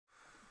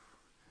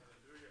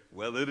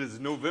Well, it is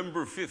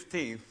November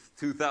 15th,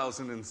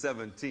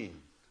 2017.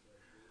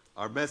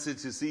 Our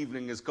message this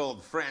evening is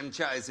called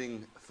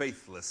Franchising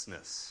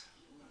Faithlessness.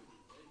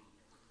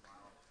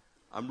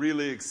 I'm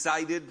really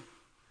excited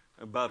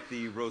about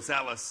the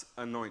Rosales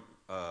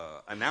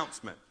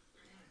announcement.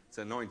 It's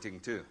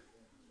anointing too.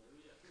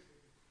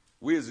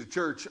 We as a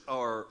church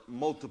are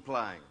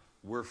multiplying.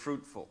 We're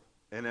fruitful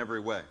in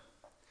every way.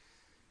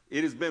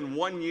 It has been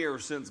 1 year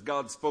since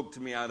God spoke to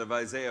me out of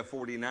Isaiah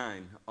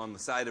 49 on the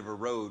side of a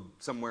road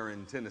somewhere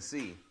in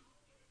Tennessee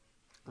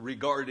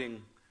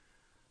regarding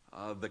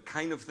the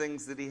kind of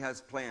things that He has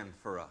planned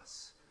for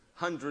us.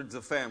 Hundreds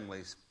of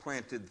families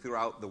planted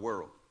throughout the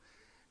world.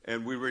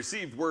 And we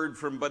received word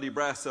from Buddy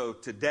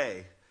Brasso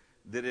today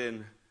that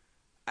in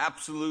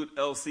absolute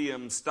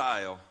LCM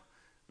style,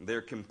 they're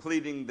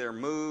completing their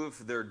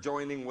move, they're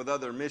joining with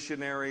other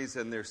missionaries,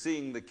 and they're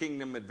seeing the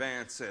kingdom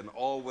advance, and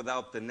all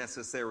without the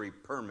necessary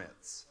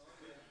permits.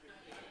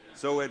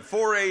 So at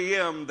 4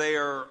 a.m., they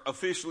are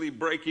officially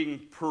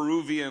breaking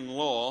Peruvian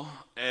law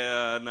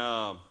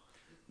and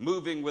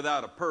moving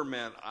without a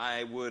permit.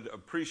 I would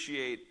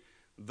appreciate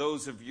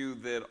those of you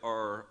that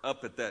are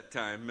up at that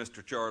time,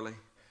 Mr. Charlie,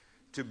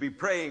 to be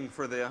praying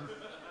for them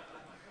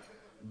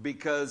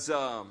because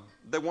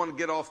they want to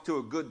get off to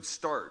a good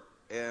start,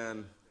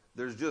 and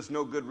there's just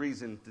no good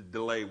reason to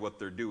delay what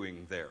they're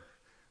doing there.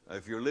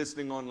 If you're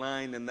listening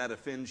online and that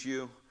offends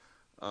you,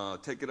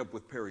 take it up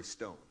with Perry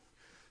Stone.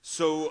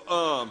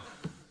 So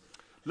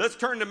let's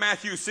turn to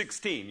Matthew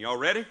 16. Y'all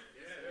ready?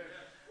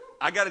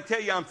 I got to tell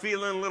you, I'm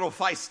feeling a little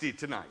feisty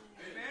tonight.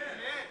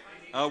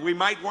 We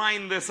might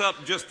wind this up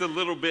just a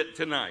little bit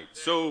tonight.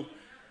 So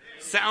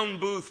sound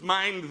booth,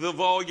 mind the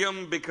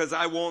volume because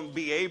I won't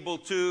be able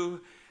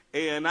to.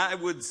 And I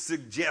would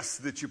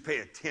suggest that you pay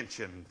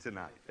attention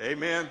tonight.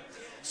 Amen.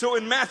 So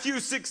in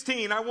Matthew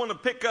 16, I want to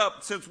pick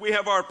up, since we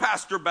have our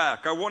pastor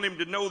back, I want him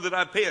to know that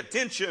I pay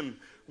attention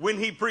when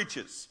he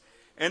preaches.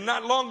 And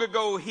not long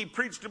ago, he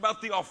preached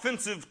about the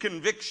offensive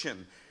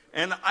conviction.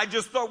 And I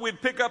just thought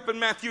we'd pick up in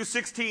Matthew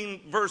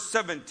 16, verse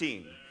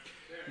 17.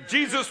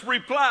 Jesus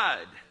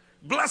replied,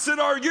 "Blessed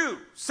are you,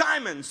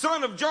 Simon,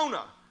 son of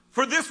Jonah,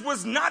 for this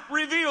was not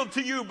revealed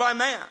to you by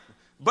man,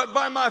 but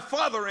by my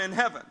Father in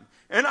heaven.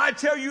 And I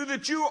tell you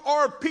that you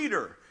are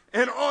Peter,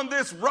 and on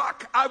this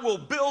rock I will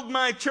build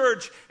my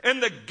church,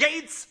 and the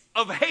gates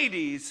of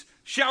Hades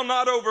shall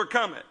not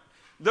overcome it."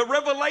 The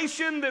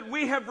revelation that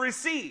we have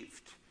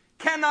received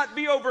cannot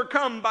be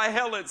overcome by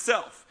hell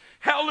itself.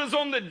 Hell is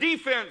on the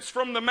defense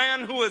from the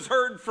man who has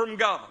heard from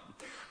God.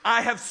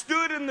 I have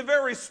stood in the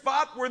very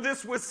spot where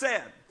this was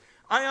said.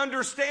 I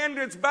understand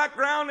its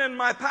background, and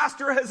my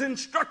pastor has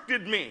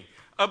instructed me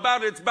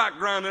about its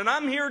background, and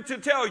I'm here to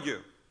tell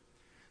you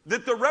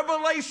that the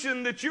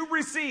revelation that you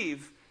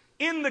receive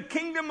in the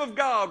kingdom of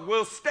God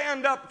will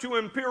stand up to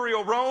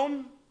Imperial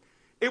Rome.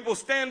 It will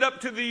stand up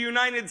to the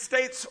United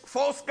States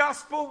false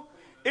gospel.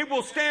 It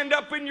will stand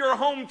up in your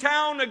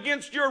hometown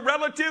against your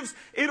relatives.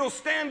 It'll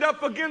stand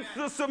up against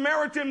the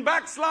Samaritan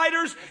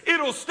backsliders.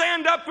 It'll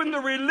stand up in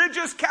the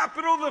religious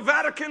capital, the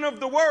Vatican of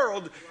the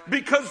world,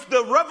 because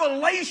the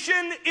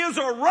revelation is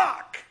a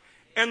rock,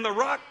 and the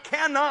rock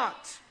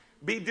cannot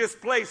be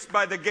displaced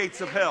by the gates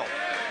of hell.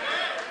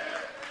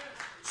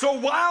 So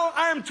while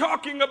I'm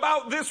talking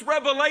about this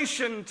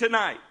revelation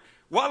tonight,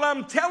 while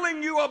I'm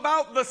telling you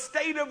about the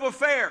state of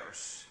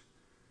affairs,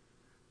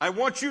 I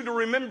want you to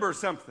remember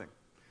something.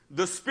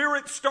 The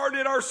Spirit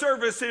started our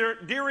service here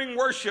during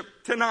worship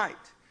tonight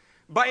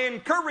by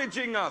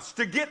encouraging us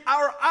to get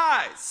our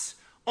eyes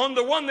on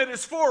the one that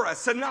is for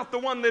us and not the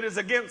one that is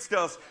against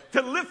us.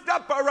 To lift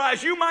up our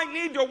eyes. You might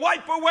need to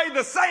wipe away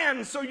the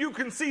sand so you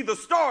can see the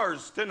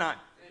stars tonight.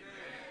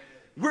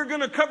 We're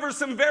going to cover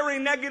some very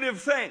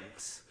negative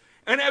things.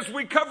 And as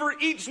we cover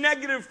each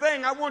negative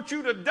thing, I want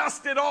you to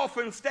dust it off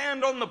and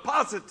stand on the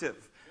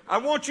positive. I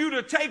want you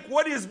to take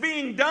what is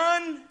being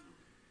done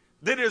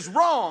that is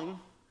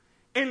wrong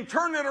and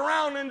turn it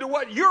around into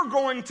what you're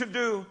going to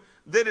do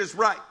that is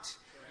right.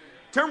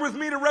 Turn with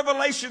me to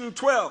Revelation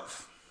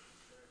 12.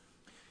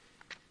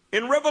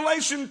 In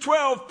Revelation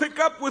 12, pick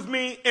up with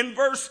me in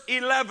verse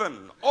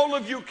 11. All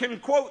of you can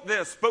quote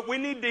this, but we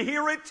need to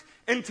hear it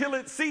until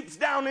it seeps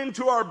down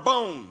into our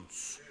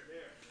bones.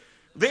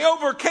 They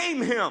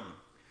overcame him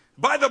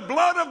by the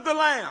blood of the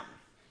Lamb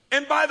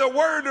and by the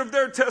word of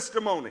their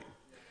testimony.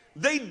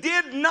 They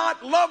did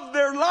not love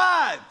their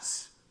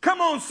lives.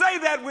 Come on, say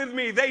that with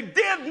me. They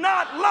did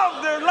not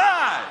love their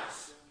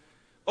lives.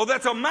 Oh,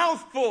 that's a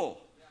mouthful.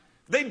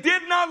 They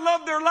did not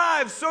love their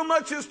lives so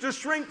much as to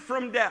shrink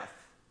from death.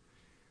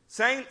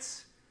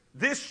 Saints,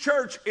 this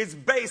church is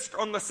based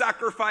on the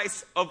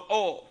sacrifice of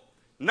all,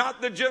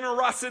 not the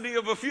generosity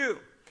of a few.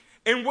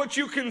 And what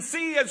you can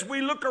see as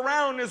we look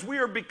around is we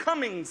are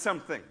becoming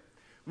something.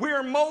 We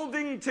are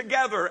molding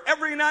together.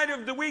 Every night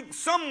of the week,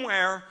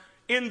 somewhere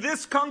in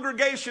this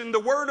congregation,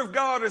 the Word of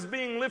God is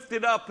being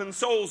lifted up and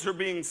souls are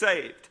being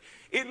saved.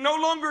 It no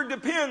longer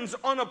depends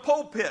on a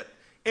pulpit.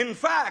 In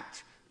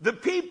fact, the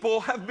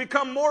people have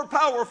become more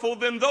powerful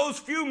than those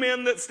few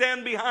men that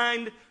stand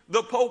behind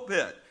the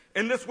pulpit.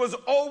 And this was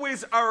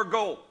always our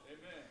goal.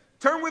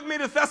 Turn with me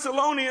to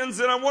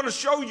Thessalonians, and I want to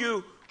show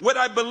you what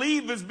I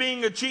believe is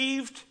being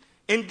achieved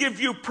and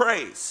give you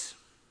praise.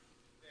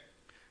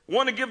 I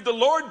want to give the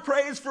Lord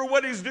praise for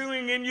what he's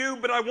doing in you,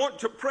 but I want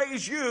to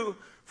praise you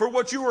for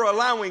what you are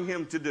allowing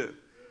him to do.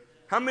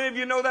 How many of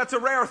you know that's a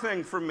rare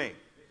thing for me?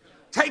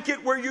 Take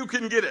it where you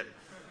can get it.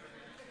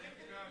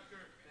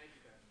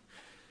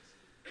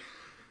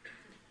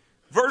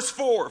 Verse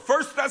 4,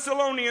 1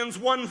 Thessalonians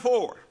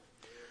 1:4.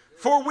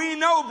 For we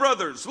know,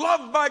 brothers,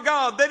 loved by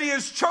God, that he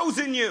has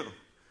chosen you,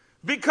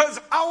 because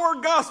our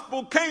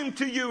gospel came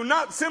to you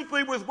not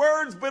simply with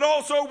words, but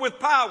also with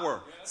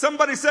power.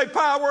 Somebody say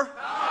power.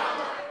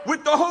 Power.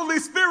 With the Holy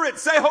Spirit.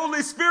 Say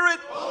Holy Spirit.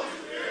 Holy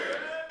Spirit.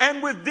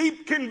 And with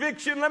deep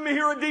conviction. Let me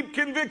hear a deep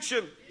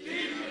conviction.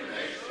 Deep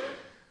conviction.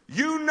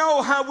 You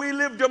know how we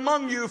lived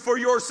among you for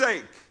your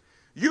sake.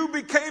 You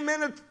became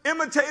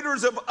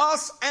imitators of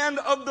us and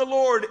of the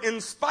Lord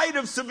in spite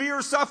of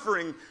severe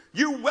suffering.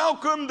 You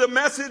welcomed the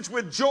message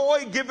with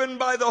joy given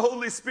by the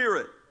Holy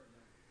Spirit.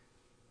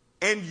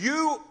 And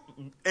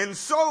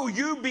so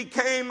you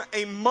became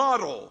a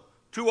model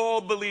to all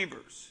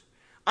believers.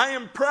 I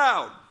am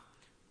proud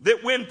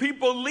that when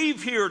people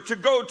leave here to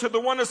go to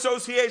the One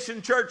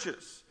Association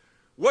churches,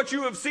 what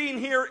you have seen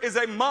here is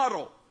a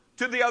model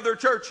to the other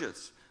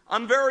churches.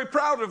 I'm very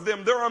proud of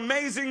them. They're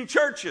amazing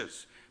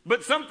churches.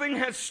 But something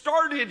has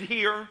started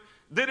here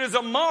that is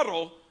a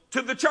model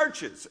to the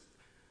churches.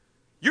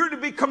 You're to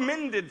be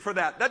commended for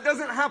that. That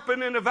doesn't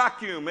happen in a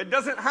vacuum. It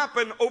doesn't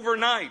happen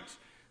overnight.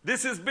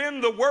 This has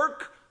been the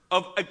work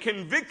of a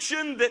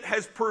conviction that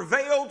has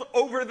prevailed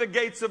over the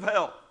gates of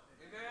hell.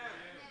 Amen.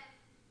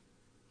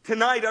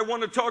 Tonight I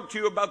want to talk to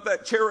you about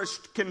that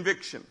cherished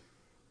conviction.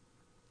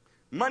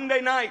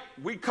 Monday night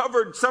we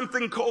covered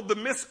something called the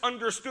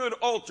misunderstood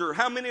altar.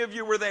 How many of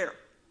you were there?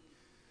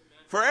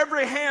 For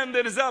every hand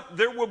that is up,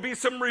 there will be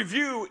some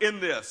review in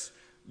this.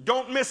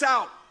 Don't miss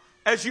out.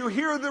 As you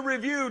hear the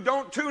review,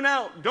 don't tune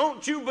out.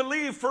 Don't you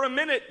believe for a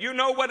minute you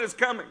know what is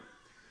coming.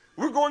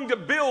 We're going to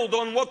build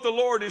on what the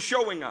Lord is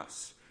showing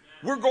us.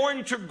 We're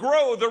going to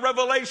grow the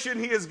revelation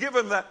he has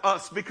given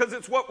us because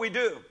it's what we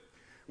do.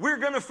 We're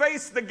going to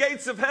face the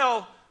gates of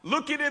hell,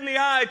 look it in the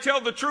eye,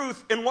 tell the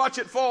truth, and watch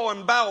it fall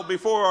and bow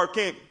before our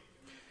King.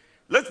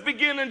 Let's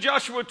begin in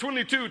Joshua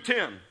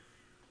 22:10.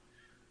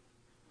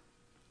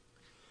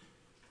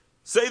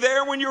 Say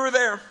there when you were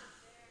there.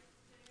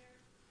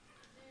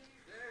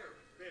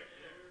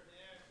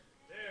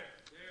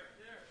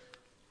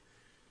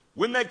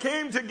 When they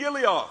came to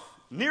Gilead,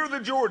 near the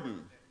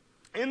Jordan,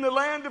 in the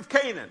land of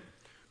Canaan,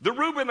 the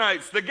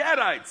Reubenites, the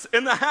Gadites,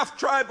 and the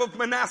half-tribe of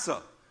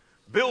Manasseh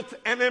built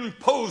an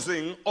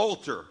imposing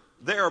altar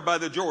there by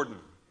the Jordan.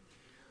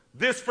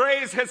 This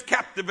phrase has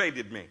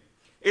captivated me.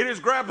 It has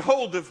grabbed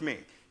hold of me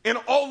in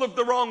all of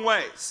the wrong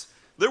ways.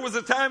 There was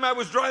a time I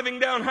was driving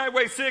down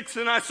Highway 6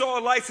 and I saw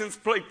a license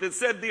plate that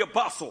said the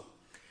Apostle.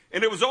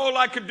 And it was all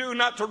I could do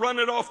not to run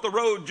it off the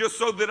road just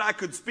so that I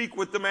could speak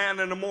with the man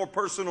in a more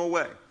personal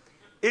way.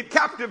 It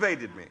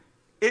captivated me.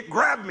 It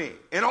grabbed me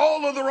in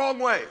all of the wrong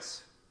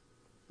ways.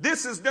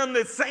 This has done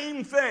the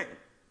same thing.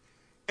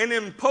 An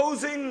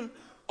imposing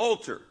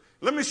altar.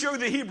 Let me show you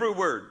the Hebrew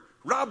word.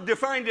 Rob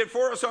defined it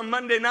for us on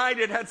Monday night.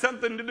 It had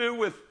something to do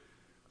with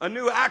a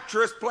new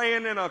actress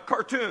playing in a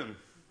cartoon.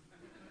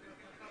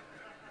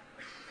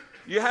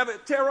 You have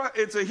it, Tara?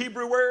 It's a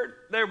Hebrew word.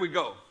 There we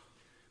go.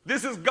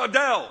 This is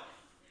gadol.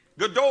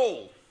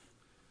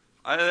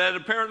 That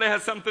apparently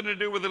has something to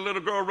do with a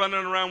little girl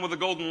running around with a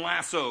golden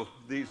lasso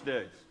these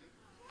days.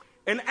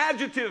 An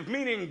adjective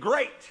meaning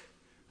great.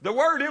 The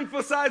word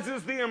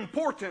emphasizes the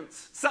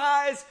importance,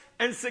 size,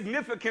 and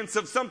significance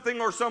of something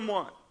or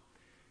someone.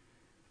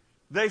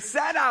 They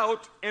sat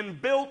out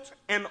and built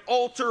an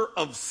altar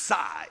of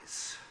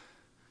size,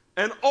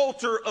 an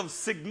altar of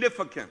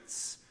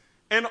significance,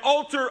 an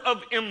altar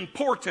of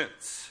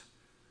importance.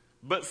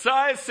 But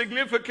size,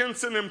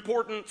 significance, and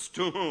importance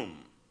to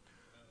whom?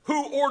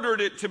 Who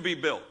ordered it to be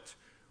built?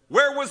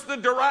 Where was the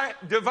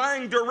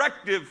divine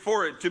directive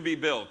for it to be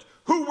built?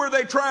 Who were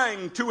they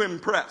trying to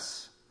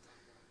impress?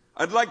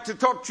 I'd like to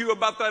talk to you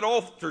about that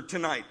altar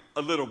tonight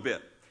a little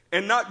bit.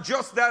 And not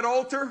just that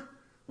altar.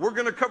 We're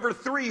going to cover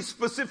 3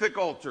 specific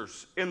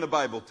altars in the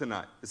Bible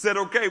tonight. Is that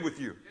okay with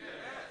you?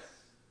 Yes.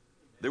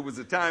 There was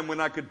a time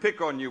when I could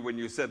pick on you when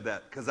you said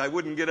that, because I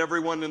wouldn't get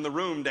everyone in the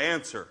room to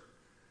answer.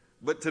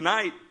 But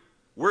tonight,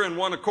 we're in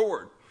one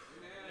accord.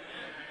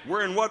 Amen.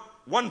 We're in what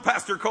one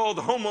pastor called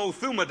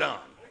homothumadon.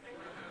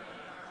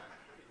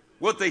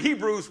 What the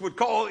Hebrews would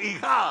call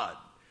ihad.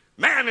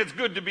 Man, it's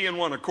good to be in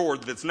one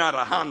accord that's not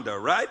a Honda,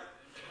 right?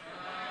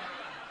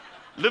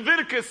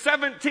 Leviticus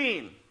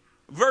 17,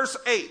 verse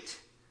 8.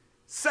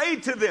 Say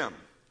to them,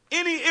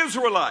 any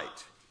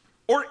Israelite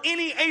or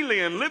any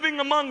alien living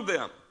among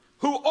them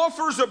who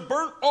offers a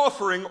burnt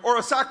offering or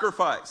a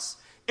sacrifice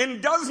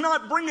and does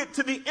not bring it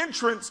to the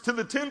entrance to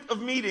the tent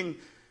of meeting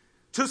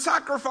to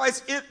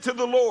sacrifice it to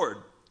the Lord,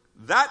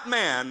 that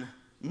man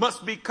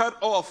must be cut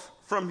off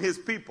from his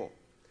people.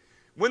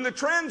 When the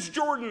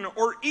Transjordan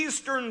or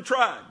Eastern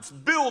tribes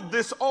build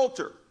this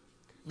altar,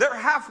 they're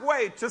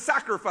halfway to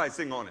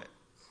sacrificing on it.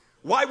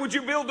 Why would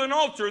you build an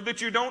altar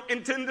that you don't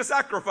intend to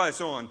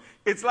sacrifice on?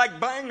 It's like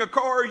buying a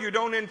car you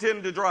don't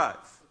intend to drive.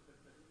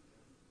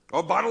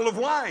 A bottle of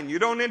wine you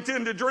don't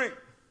intend to drink.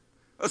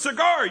 A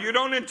cigar you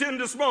don't intend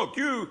to smoke.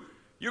 You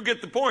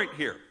get the point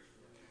here.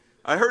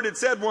 I heard it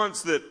said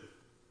once that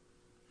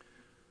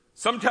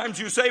sometimes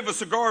you save a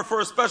cigar for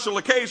a special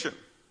occasion.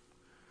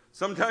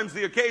 Sometimes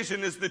the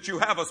occasion is that you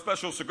have a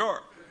special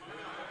cigar.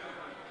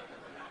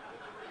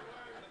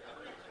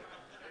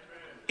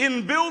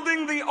 In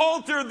building the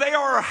altar, they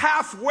are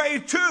halfway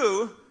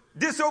to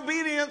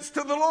disobedience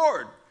to the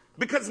Lord,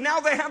 because now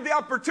they have the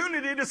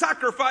opportunity to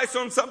sacrifice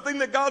on something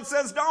that God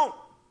says don't.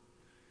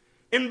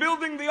 In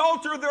building the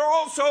altar, they're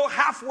also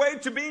halfway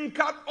to being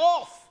cut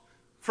off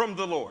from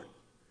the Lord,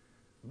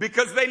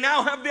 because they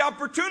now have the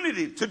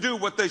opportunity to do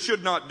what they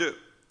should not do.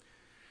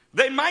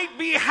 They might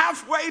be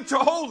halfway to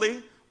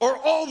holy or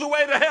all the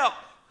way to hell.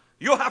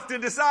 You'll have to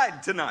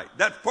decide tonight.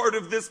 That's part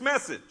of this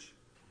message.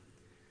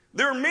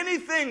 There are many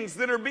things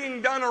that are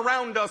being done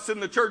around us in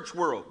the church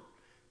world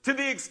to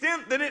the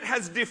extent that it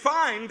has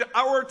defined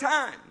our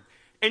time.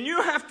 And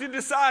you have to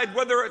decide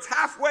whether it's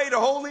halfway to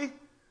holy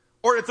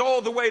or it's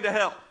all the way to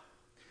hell.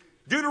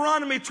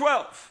 Deuteronomy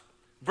 12,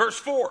 verse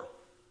 4.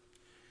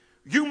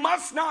 You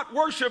must not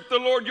worship the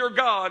Lord your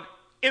God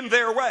in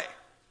their way,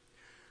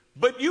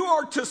 but you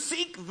are to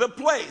seek the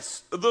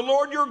place the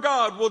Lord your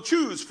God will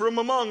choose from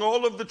among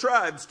all of the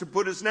tribes to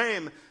put his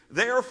name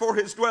there for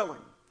his dwelling.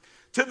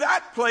 To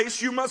that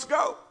place you must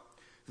go.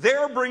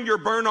 There bring your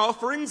burnt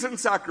offerings and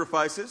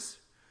sacrifices,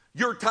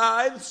 your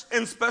tithes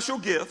and special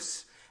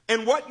gifts,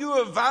 and what you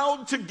have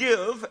vowed to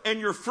give,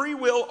 and your free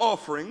will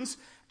offerings,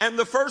 and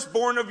the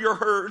firstborn of your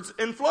herds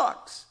and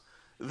flocks.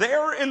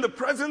 There in the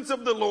presence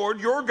of the Lord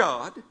your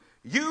God,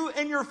 you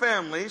and your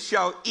family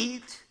shall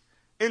eat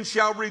and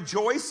shall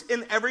rejoice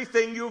in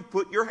everything you have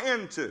put your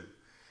hand to,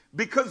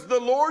 because the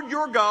Lord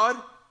your God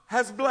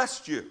has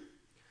blessed you.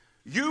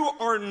 You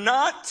are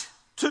not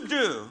to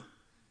do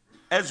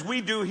as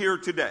we do here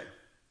today,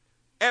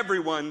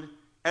 everyone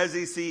as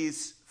he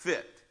sees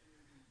fit,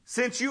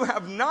 since you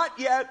have not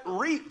yet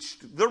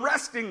reached the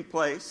resting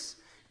place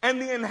and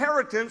the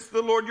inheritance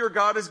the Lord your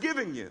God is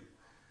giving you.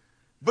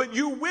 But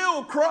you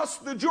will cross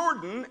the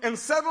Jordan and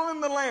settle in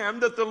the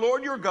land that the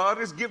Lord your God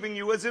is giving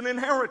you as an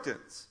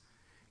inheritance.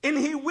 And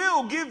he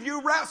will give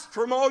you rest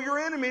from all your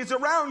enemies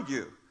around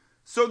you,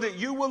 so that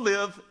you will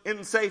live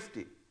in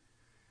safety.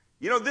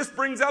 You know, this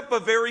brings up a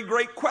very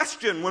great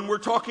question when we're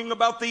talking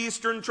about the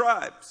eastern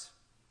tribes.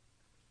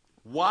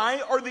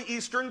 Why are the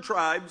eastern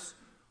tribes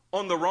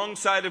on the wrong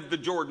side of the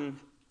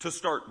Jordan to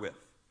start with?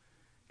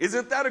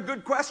 Isn't that a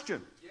good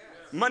question? Yes.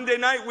 Monday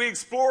night we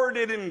explored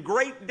it in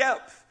great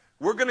depth.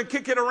 We're going to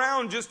kick it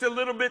around just a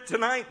little bit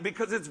tonight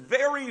because it's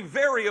very,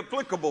 very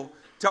applicable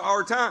to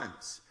our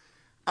times.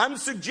 I'm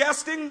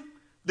suggesting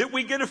that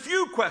we get a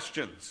few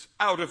questions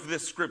out of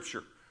this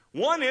scripture.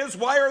 One is,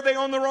 why are they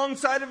on the wrong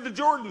side of the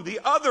Jordan? The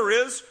other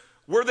is,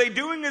 were they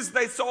doing as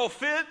they saw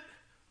fit,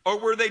 or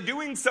were they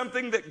doing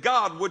something that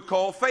God would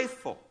call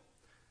faithful?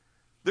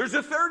 There's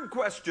a third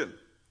question.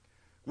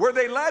 Were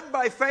they led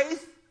by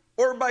faith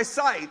or by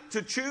sight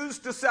to choose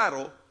to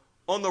settle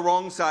on the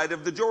wrong side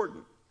of the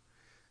Jordan?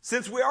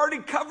 Since we already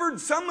covered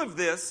some of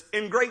this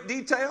in great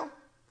detail,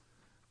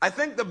 I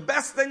think the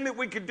best thing that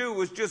we could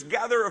do is just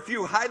gather a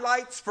few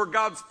highlights for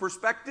God's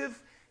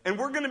perspective. And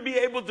we're going to be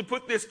able to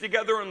put this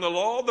together in the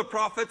law, the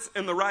prophets,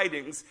 and the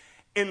writings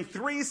in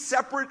 3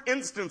 separate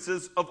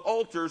instances of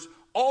altars,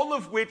 all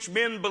of which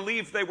men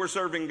believed they were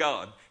serving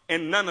God,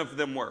 and none of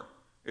them were.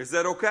 Is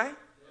that okay?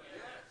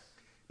 Yes.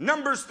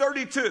 Numbers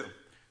 32,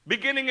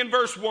 beginning in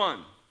verse 1.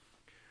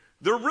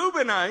 The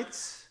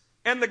Reubenites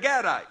and the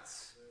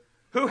Gadites,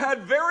 who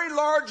had very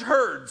large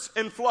herds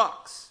and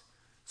flocks,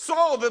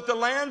 saw that the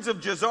lands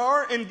of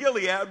Jazer and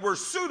Gilead were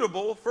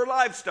suitable for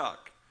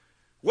livestock.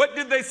 What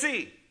did they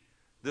see?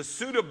 The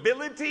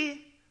suitability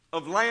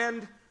of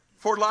land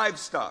for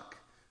livestock.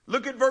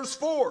 Look at verse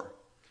 4.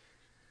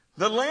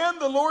 The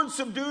land the Lord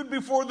subdued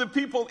before the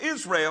people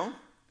Israel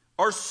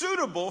are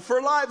suitable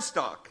for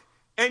livestock,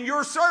 and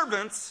your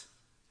servants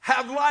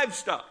have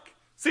livestock.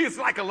 See, it's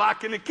like a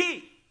lock and a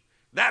key.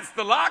 That's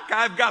the lock.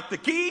 I've got the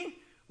key.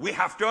 We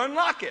have to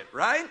unlock it,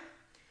 right?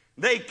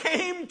 They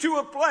came to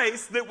a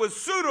place that was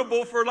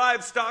suitable for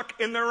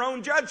livestock in their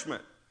own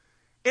judgment.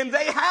 And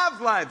they have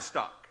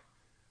livestock.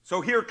 So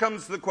here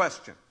comes the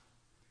question.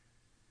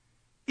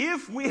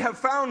 If we have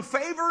found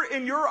favor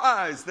in your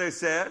eyes, they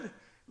said,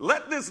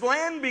 let this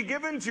land be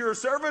given to your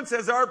servants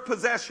as our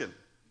possession.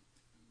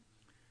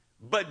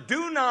 But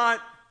do not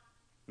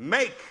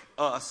make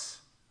us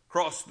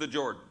cross the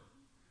Jordan.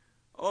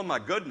 Oh my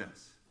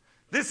goodness.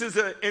 This is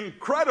an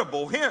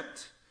incredible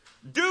hint.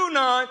 Do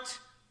not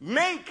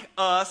make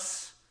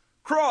us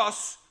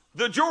cross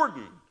the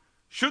Jordan.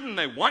 Shouldn't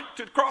they want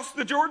to cross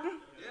the Jordan?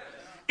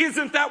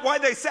 Isn't that why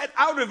they set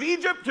out of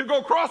Egypt to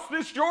go cross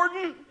this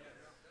Jordan?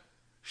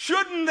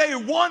 Shouldn't they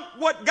want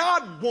what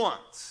God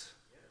wants?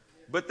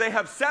 But they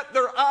have set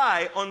their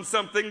eye on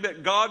something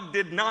that God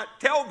did not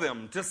tell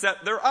them to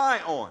set their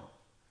eye on.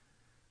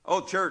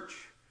 Oh, church,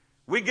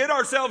 We get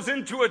ourselves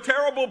into a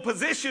terrible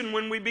position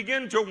when we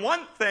begin to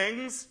want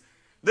things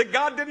that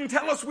God didn't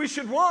tell us we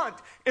should want,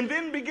 and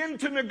then begin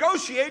to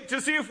negotiate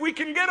to see if we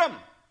can get them.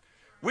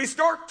 We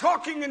start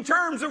talking in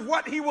terms of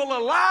what he will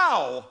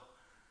allow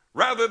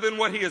rather than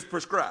what he has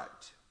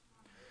prescribed.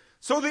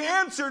 So the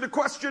answer to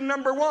question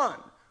number 1,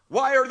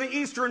 why are the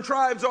eastern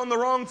tribes on the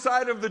wrong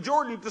side of the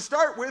Jordan to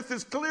start with,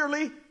 is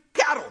clearly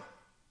cattle,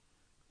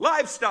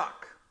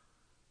 livestock,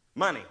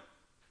 money.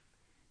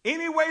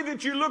 Any way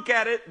that you look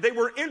at it, they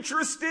were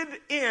interested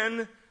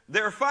in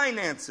their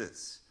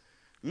finances.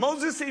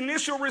 Moses'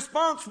 initial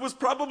response was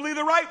probably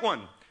the right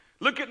one.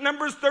 Look at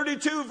Numbers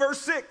 32, verse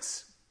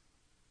 6.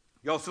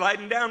 Y'all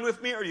sliding down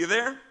with me? Are you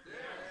there? Yes.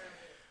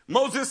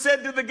 Moses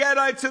said to the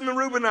Gadites and the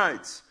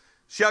Reubenites,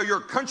 shall your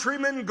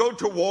countrymen go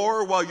to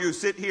war while you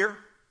sit here?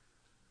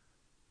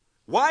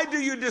 Why do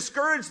you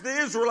discourage the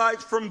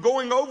Israelites from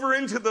going over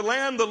into the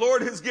land the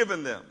Lord has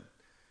given them?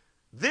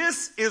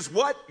 This is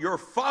what your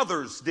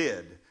fathers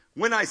did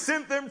when I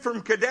sent them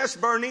from Kadesh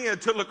Barnea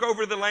to look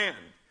over the land.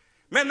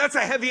 Man, that's a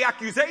heavy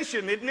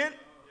accusation, isn't it?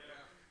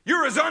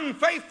 You're as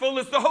unfaithful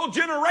as the whole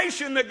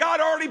generation that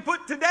God already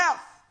put to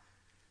death.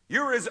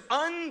 You're as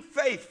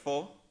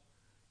unfaithful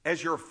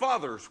as your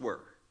fathers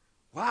were.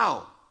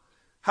 Wow.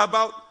 How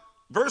about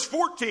verse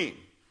 14?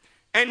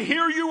 And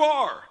here you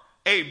are,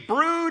 a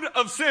brood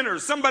of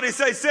sinners. Somebody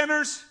say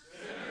sinners.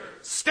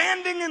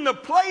 Standing in the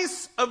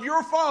place of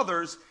your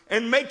fathers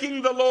and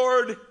making the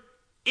Lord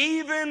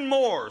even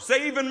more,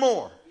 say even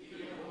more,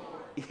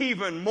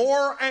 even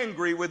more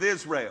angry with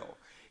Israel.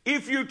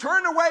 If you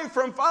turn away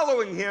from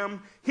following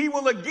him, he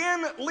will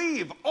again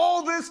leave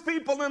all this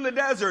people in the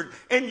desert,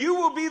 and you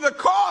will be the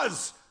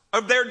cause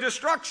of their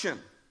destruction.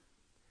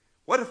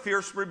 What a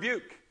fierce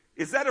rebuke.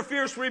 Is that a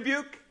fierce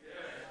rebuke? Yes.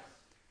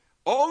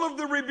 All of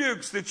the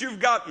rebukes that you've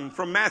gotten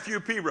from Matthew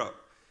P. wrote.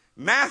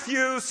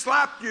 Matthew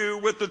slapped you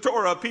with the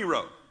Torah P.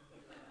 wrote.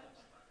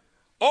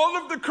 All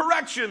of the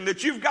correction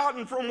that you've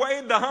gotten from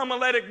Wade the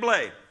homiletic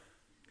blade.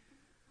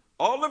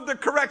 All of the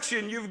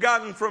correction you've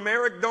gotten from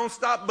Eric Don't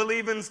Stop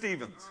Believing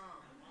Stevens.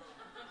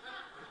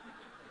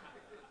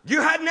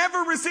 You had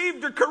never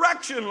received a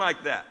correction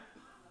like that.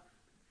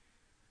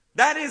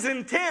 That is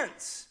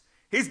intense.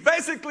 He's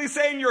basically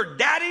saying your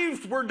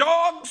daddies were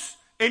dogs,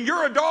 and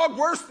you're a dog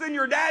worse than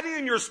your daddy,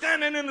 and you're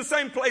standing in the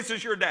same place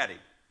as your daddy.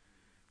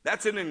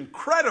 That's an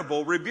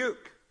incredible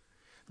rebuke.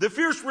 The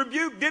fierce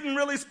rebuke didn't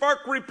really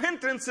spark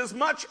repentance as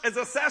much as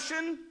a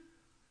session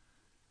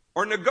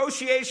or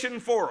negotiation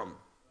for them.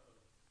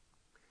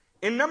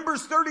 In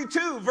Numbers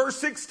 32, verse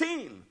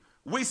 16,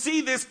 we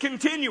see this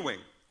continuing.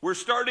 We're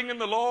starting in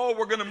the law.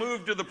 We're going to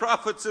move to the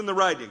prophets and the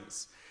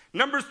writings.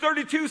 Numbers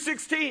 32,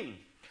 16.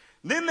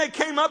 Then they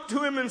came up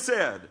to him and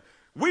said,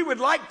 we would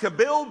like to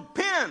build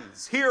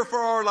pens here for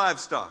our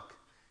livestock,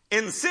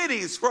 and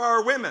cities for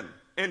our women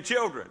and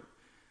children.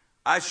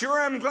 I sure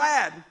am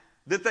glad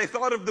that they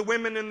thought of the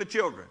women and the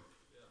children.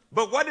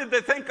 But what did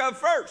they think of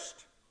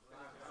first?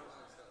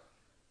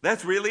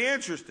 That's really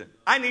interesting.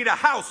 I need a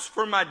house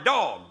for my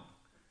dog.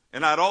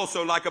 And I'd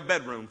also like a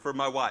bedroom for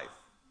my wife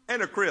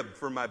and a crib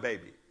for my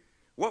baby.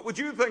 What would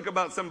you think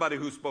about somebody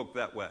who spoke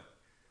that way?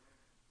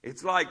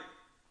 It's like,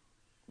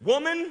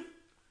 woman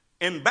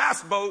in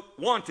bass boat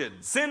wanted.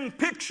 Send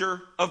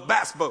picture of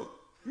bass boat,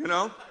 you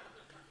know.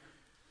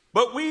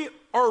 But we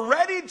are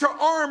ready to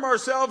arm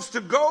ourselves to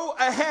go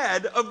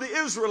ahead of the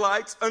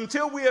Israelites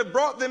until we have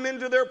brought them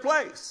into their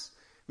place.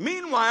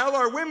 Meanwhile,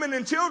 our women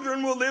and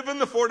children will live in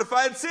the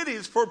fortified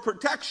cities for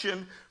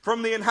protection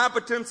from the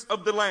inhabitants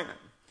of the land.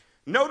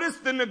 Notice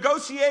the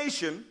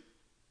negotiation.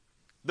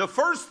 The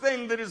first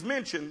thing that is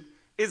mentioned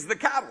is the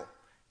cattle.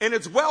 And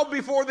it's well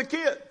before the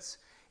kids.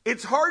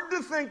 It's hard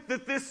to think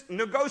that this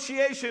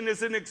negotiation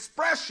is an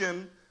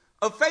expression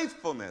of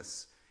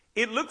faithfulness.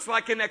 It looks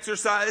like an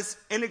exercise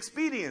in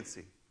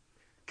expediency.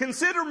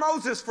 Consider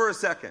Moses for a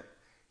second.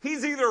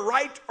 He's either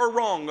right or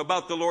wrong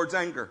about the Lord's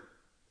anger.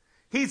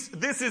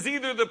 This is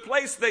either the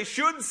place they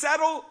should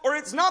settle, or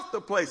it's not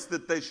the place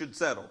that they should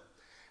settle.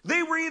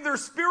 They were either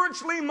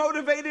spiritually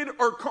motivated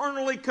or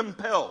carnally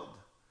compelled.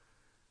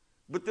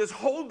 But this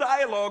whole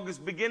dialogue is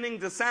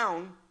beginning to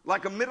sound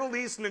like a Middle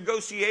East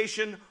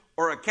negotiation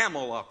or a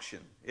camel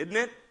auction, isn't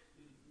it?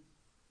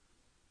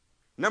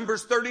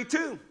 Numbers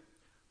 32,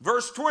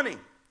 verse 20.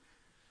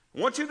 I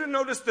want you to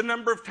notice the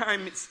number of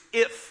times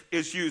if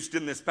is used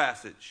in this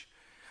passage.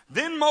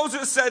 Then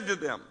Moses said to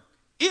them,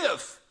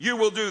 if you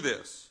will do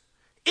this,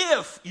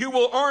 if you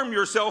will arm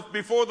yourself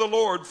before the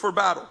Lord for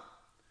battle,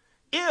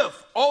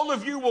 if all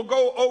of you will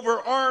go over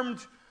armed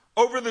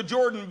over the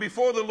Jordan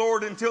before the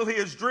Lord until he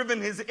has driven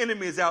his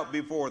enemies out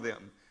before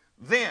them,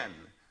 then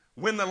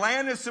when the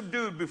land is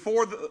subdued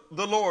before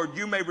the Lord,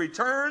 you may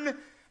return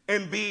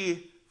and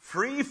be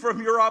free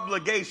from your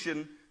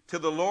obligation to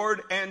the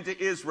Lord and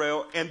to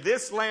Israel, and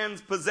this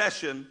land's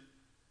possession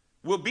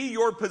will be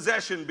your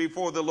possession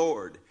before the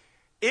Lord.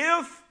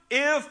 If,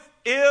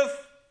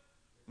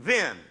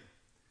 then.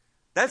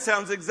 That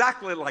sounds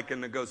exactly like a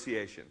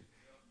negotiation.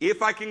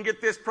 If I can get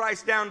this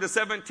price down to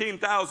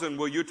 $17,000,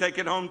 will you take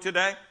it home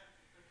today?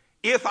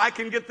 If I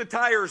can get the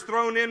tires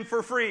thrown in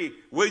for free,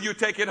 will you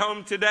take it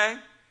home today?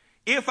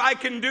 If I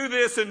can do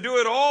this and do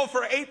it all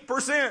for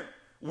 8%,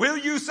 will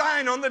you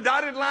sign on the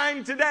dotted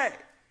line today?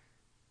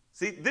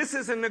 See, this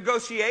is a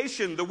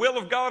negotiation. The will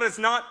of God is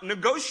not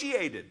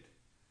negotiated.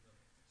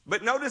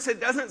 But notice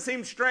it doesn't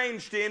seem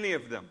strange to any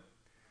of them.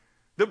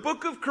 The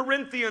book of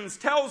Corinthians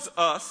tells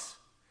us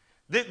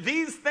that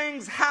these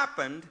things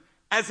happened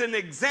as an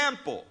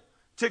example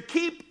to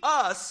keep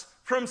us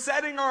from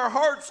setting our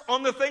hearts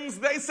on the things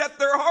they set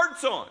their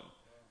hearts on.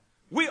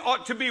 We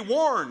ought to be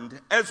warned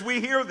as we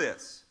hear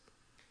this.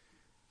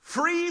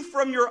 Free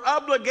from your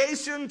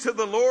obligation to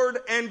the Lord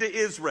and to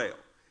Israel.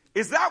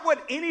 Is that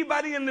what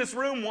anybody in this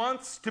room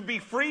wants? To be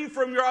free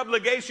from your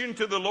obligation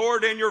to the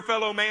Lord and your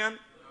fellow man?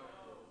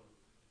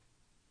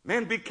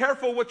 Man, be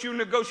careful what you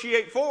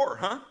negotiate for,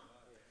 huh?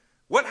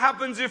 What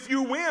happens if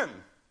you win?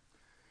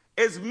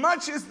 As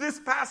much as this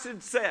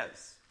passage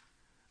says,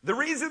 the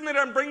reason that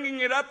I'm bringing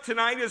it up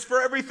tonight is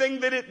for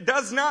everything that it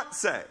does not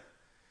say.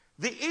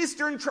 The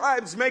eastern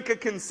tribes make a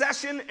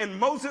concession and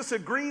Moses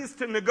agrees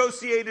to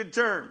negotiated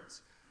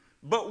terms.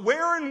 But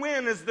where and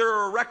when is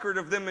there a record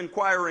of them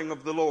inquiring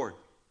of the Lord?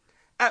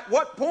 At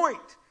what point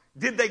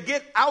did they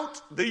get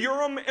out the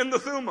Urim and the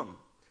Thummim?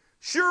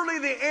 Surely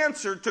the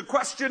answer to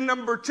question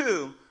number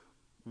 2,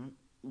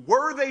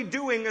 were they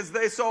doing as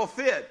they saw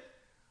fit?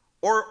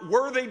 Or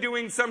were they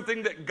doing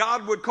something that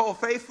God would call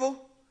faithful?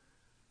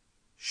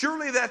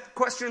 Surely that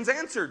question's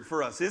answered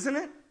for us, isn't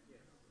it?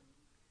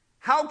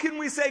 How can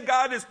we say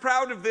God is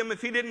proud of them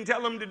if he didn't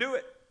tell them to do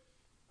it?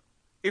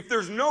 If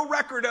there's no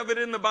record of it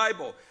in the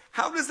Bible,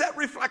 how does that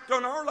reflect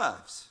on our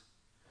lives?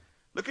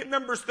 Look at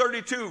Numbers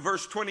 32,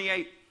 verse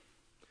 28.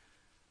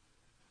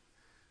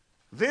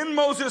 Then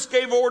Moses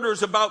gave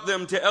orders about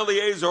them to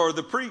Eleazar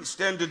the priest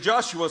and to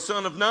Joshua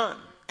son of Nun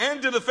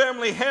and to the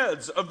family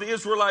heads of the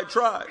Israelite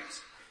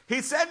tribes.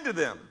 He said to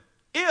them,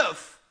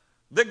 if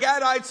the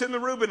Gadites and the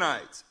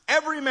Reubenites,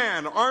 every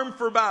man armed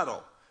for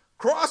battle,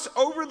 cross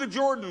over the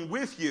Jordan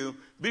with you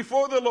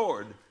before the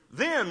Lord,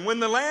 then when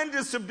the land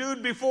is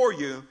subdued before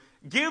you,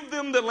 give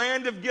them the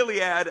land of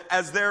Gilead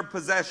as their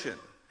possession.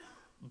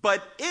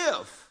 But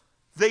if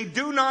they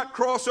do not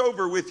cross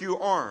over with you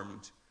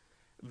armed,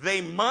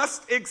 they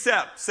must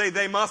accept, say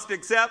they must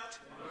accept,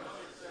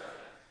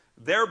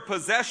 their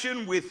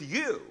possession with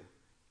you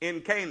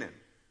in Canaan.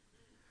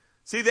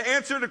 See, the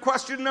answer to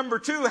question number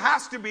 2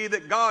 has to be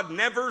that God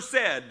never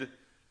said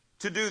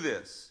to do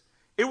this.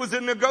 It was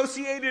a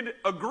negotiated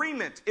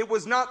agreement. It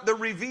was not the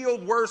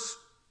revealed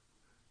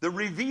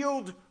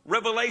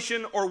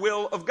revelation or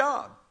will of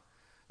God.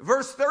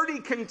 Verse 30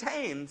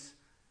 contains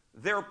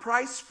their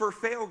price for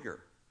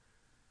failure.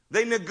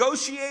 They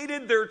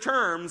negotiated their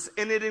terms,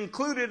 and it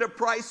included a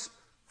price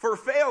for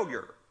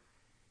failure.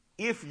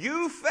 If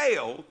you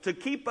fail to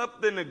keep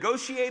up the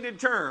negotiated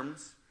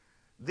terms,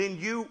 then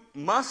you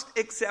must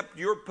accept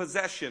your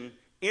possession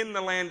in the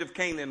land of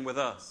Canaan with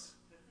us.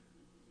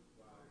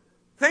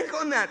 Think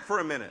on that for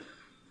a minute.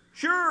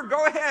 Sure,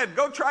 go ahead.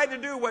 Go try to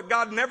do what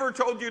God never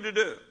told you to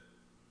do.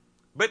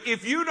 But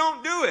if you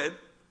don't do it,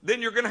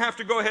 then you're going to have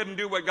to go ahead and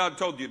do what God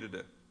told you to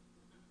do.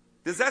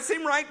 Does that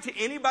seem right to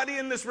anybody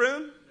in this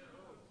room?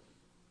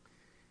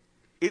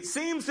 It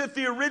seems that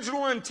the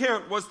original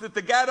intent was that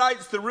the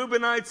Gadites, the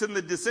Reubenites, and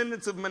the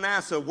descendants of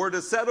Manasseh were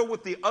to settle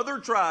with the other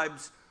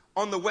tribes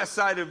on the west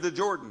side of the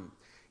Jordan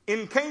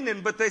in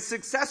Canaan, but they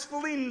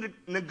successfully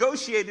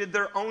negotiated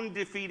their own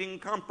defeating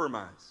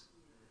compromise.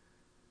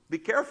 Be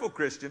careful,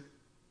 Christian.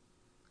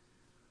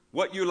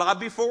 What you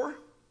lobby for,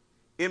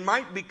 it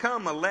might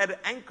become a lead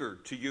anchor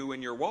to you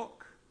in your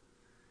walk.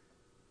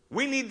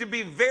 We need to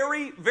be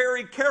very,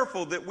 very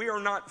careful that we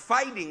are not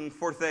fighting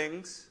for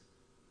things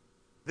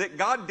that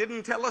God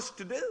didn't tell us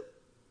to do.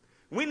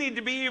 We need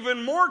to be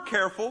even more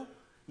careful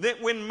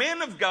that when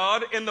men of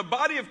God in the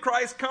body of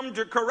Christ come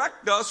to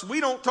correct us, we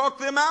don't talk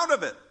them out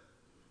of it.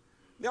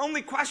 The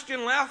only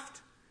question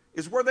left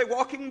is, were they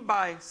walking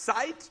by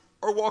sight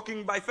or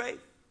walking by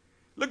faith?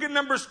 Look at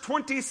Numbers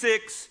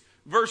 26,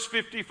 verse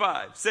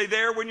 55. Say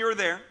there when you're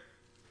there.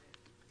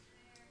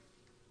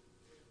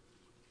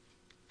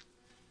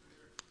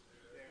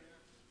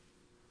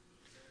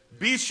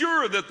 Be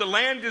sure that the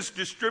land is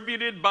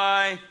distributed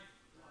by...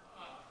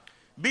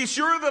 Be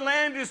sure the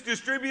land is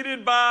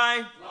distributed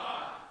by...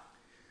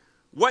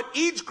 What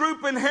each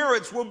group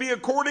inherits will be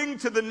according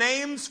to the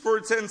names for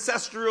its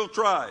ancestral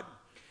tribe.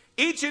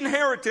 Each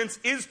inheritance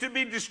is to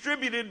be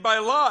distributed by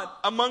lot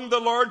among the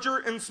larger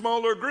and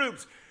smaller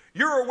groups.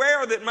 You're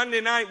aware that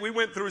Monday night we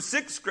went through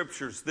 6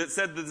 scriptures that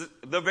said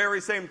the very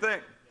same thing.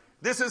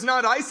 This is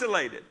not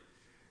isolated.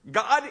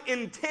 God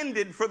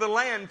intended for the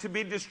land to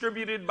be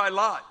distributed by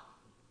lot.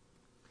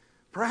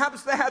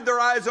 Perhaps they had their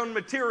eyes on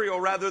material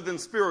rather than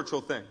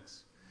spiritual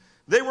things.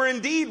 They were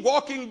indeed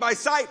walking by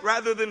sight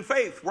rather than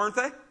faith, weren't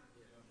they?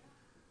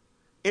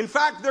 In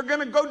fact, they're going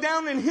to go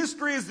down in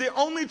history as the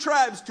only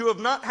tribes to have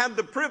not had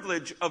the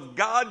privilege of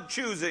God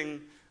choosing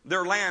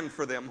their land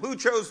for them. Who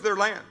chose their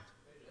land?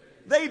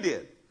 They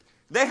did.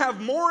 They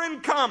have more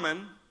in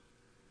common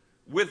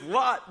with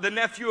Lot, the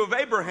nephew of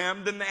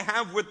Abraham, than they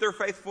have with their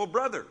faithful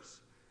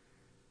brothers.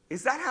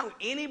 Is that how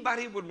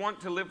anybody would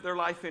want to live their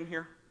life in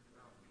here?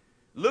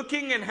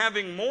 Looking and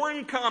having more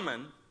in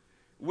common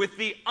with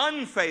the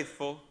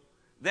unfaithful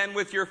than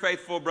with your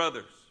faithful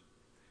brothers.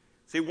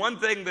 See, one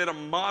thing that a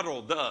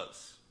model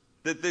does,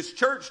 that this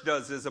church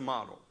does as a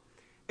model,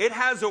 it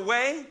has a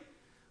way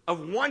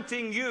of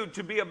wanting you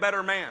to be a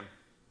better man.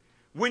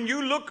 When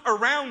you look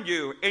around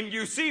you and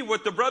you see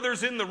what the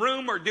brothers in the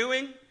room are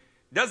doing,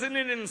 doesn't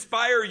it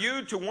inspire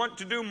you to want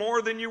to do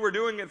more than you were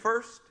doing at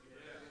first? Yes.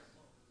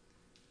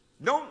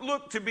 Don't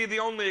look to be the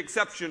only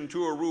exception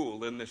to a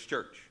rule in this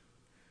church.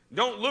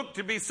 Don't look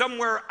to be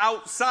somewhere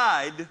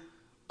outside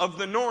of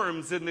the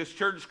norms in this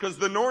church, because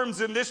the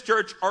norms in this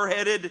church are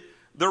headed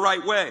the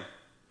right way.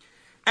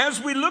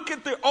 As we look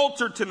at the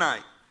altar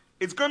tonight,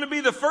 it's going to be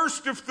the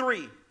first of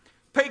three.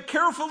 Pay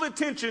careful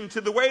attention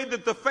to the way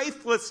that the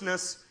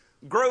faithlessness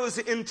grows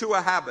into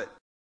a habit.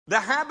 The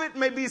habit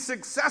may be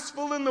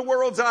successful in the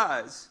world's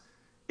eyes.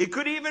 It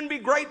could even be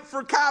great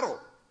for cattle.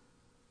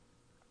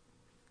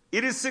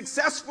 It is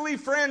successfully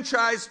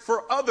franchised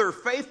for other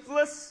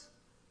faithless,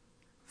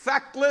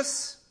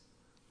 factless,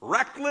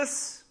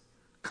 reckless,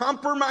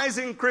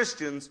 compromising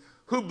Christians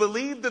who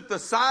believe that the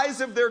size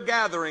of their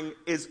gathering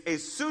is a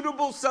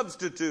suitable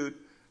substitute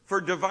for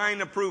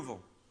divine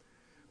approval.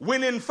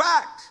 When in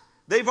fact,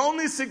 they've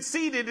only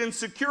succeeded in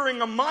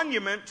securing a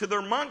monument to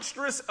their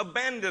monstrous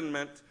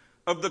abandonment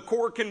of the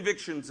core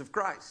convictions of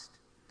Christ.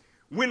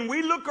 When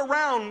we look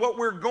around, what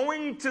we're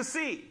going to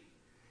see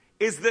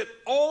is that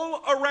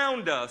all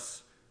around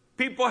us,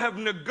 people have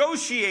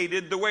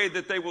negotiated the way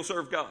that they will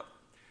serve God.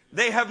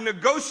 They have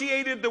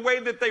negotiated the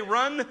way that they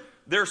run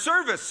their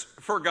service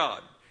for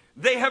God.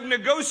 They have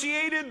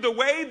negotiated the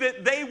way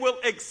that they will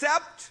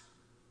accept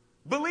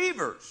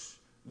believers.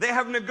 They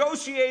have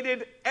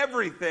negotiated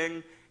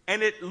everything,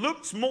 and it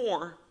looks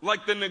more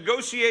like the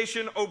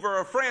negotiation over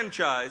a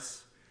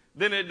franchise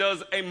than it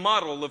does a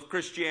model of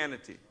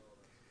Christianity.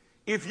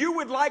 If you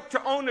would like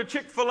to own a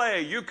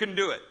Chick-fil-A, you can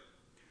do it.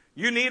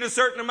 You need a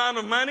certain amount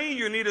of money,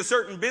 you need a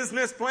certain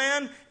business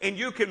plan, and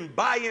you can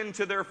buy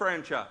into their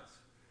franchise.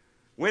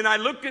 When I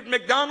looked at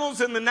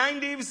McDonald's in the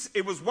 90s,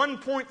 it was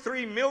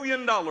 $1.3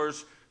 million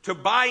to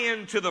buy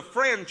into the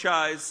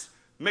franchise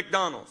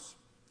McDonald's.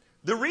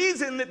 The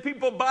reason that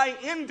people buy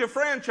into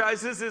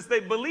franchises is they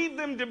believe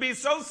them to be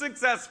so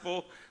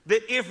successful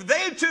that if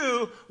they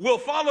too will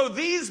follow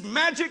these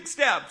magic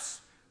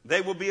steps, they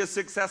will be as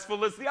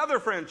successful as the other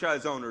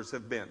franchise owners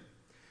have been.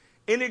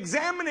 In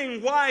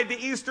examining why the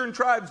Eastern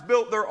tribes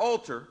built their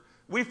altar,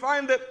 we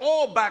find that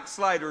all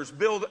backsliders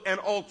build an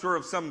altar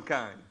of some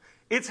kind.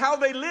 It's how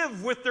they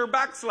live with their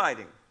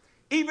backsliding.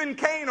 Even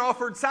Cain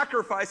offered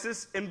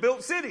sacrifices and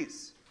built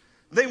cities.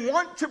 They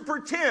want to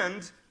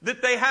pretend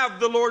that they have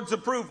the Lord's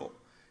approval.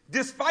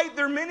 Despite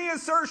their many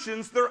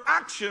assertions, their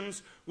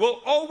actions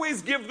will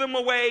always give them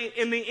away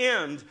in the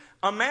end.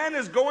 A man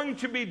is going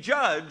to be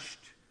judged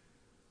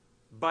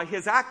by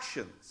his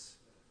actions,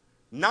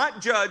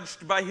 not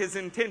judged by his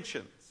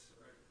intentions.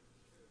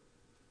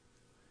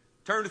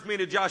 Turn with me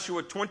to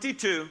Joshua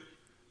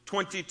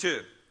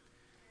 22:22,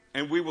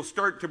 and we will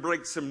start to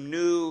break some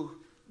new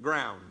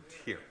ground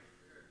here.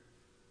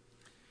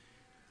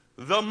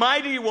 The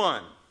mighty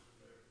one,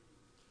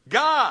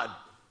 God,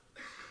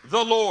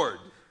 the Lord.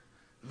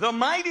 The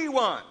mighty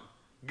one,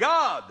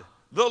 God,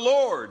 the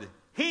Lord,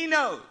 He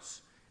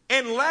knows.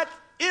 And let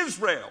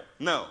Israel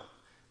know.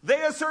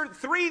 They assert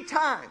 3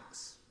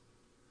 times,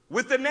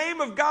 with the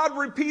name of God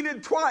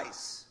repeated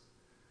twice,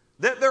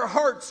 that their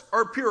hearts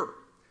are pure.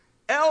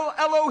 El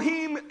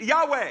Elohim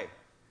Yahweh.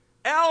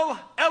 El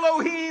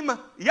Elohim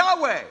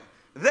Yahweh.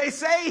 They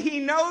say He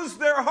knows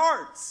their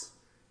hearts,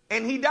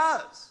 and He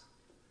does.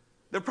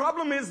 The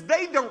problem is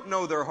they don't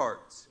know their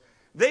hearts.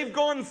 They've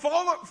gone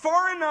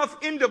far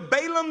enough into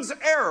Balaam's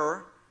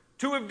error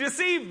to have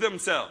deceived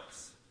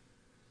themselves.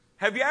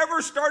 Have you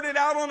ever started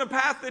out on a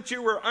path that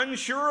you were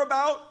unsure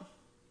about?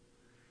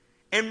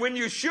 And when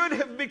you should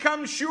have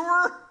become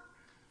sure,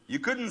 you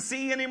couldn't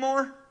see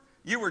anymore?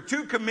 You were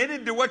too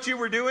committed to what you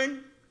were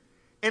doing?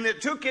 And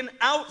it took an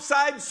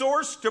outside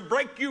source to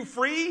break you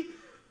free?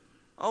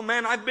 Oh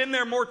man, I've been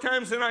there more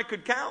times than I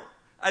could count.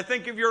 I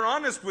think if you're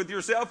honest with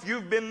yourself,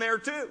 you've been there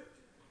too.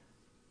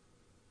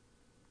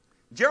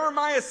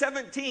 Jeremiah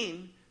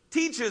 17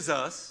 teaches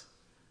us,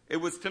 it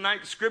was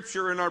tonight's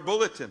scripture in our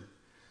bulletin,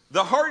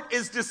 the heart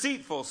is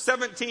deceitful,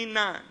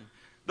 17:9.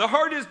 The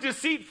heart is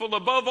deceitful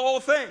above all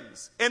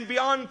things and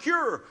beyond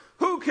cure.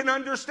 Who can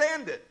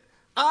understand it?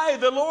 I,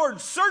 the Lord,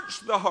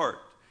 search the heart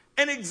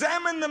and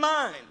examine the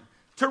mind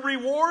to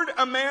reward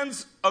a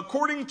man's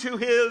according to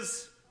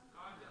his.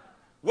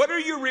 What are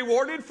you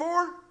rewarded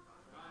for?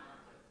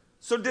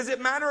 So does it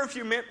matter if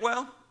you meant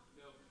well?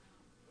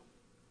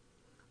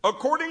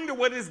 According to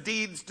what his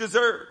deeds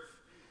deserve.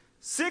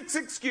 6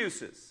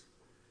 excuses,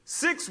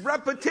 6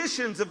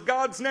 repetitions of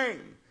God's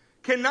name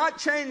cannot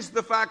change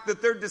the fact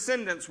that their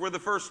descendants were the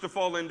first to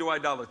fall into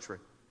idolatry.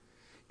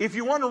 If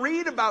you want to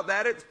read about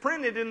that, it's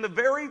printed in the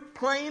very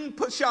plain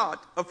Peshat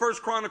of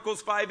 1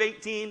 Chronicles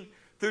 5:18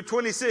 through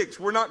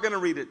 26. We're not going to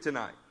read it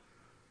tonight.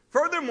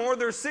 Furthermore,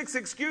 there's 6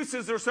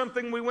 excuses or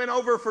something we went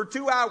over for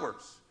 2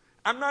 hours.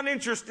 I'm not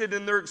interested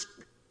in their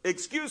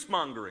excuse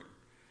mongering.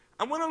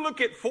 I want to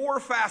look at 4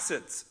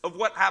 facets of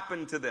what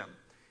happened to them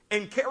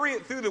and carry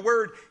it through the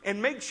Word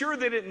and make sure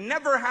that it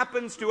never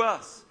happens to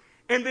us.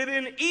 And that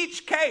in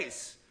each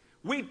case,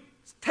 we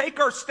take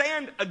our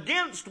stand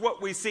against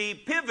what we see,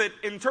 pivot,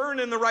 and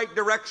turn in the right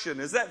direction.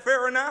 Is that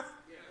fair enough?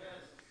 Yes.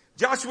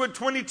 Joshua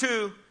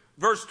 22,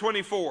 verse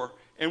 24,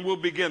 and we'll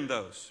begin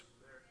those.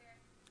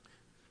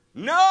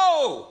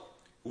 No,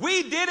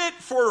 we did it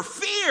for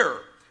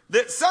fear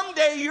that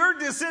someday your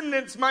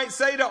descendants might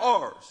say to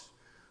ours,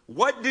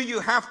 what do you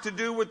have to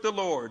do with the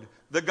Lord,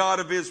 the God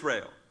of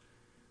Israel?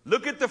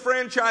 Look at the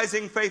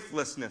franchising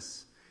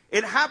faithlessness.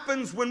 It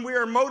happens when we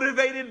are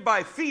motivated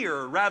by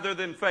fear rather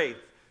than faith.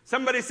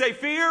 Somebody say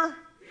fear?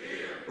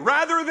 Fear.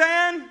 Rather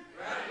than?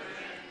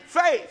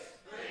 Faith.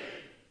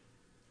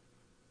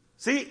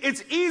 See,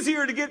 it's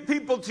easier to get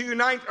people to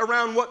unite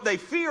around what they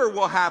fear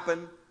will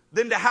happen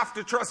than to have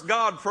to trust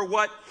God for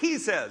what He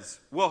says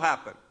will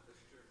happen.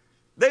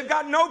 They've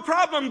got no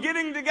problem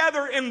getting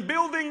together and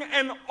building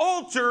an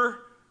altar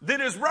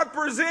that is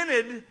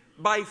represented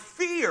by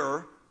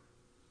fear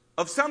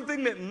of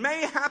something that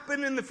may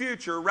happen in the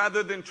future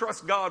rather than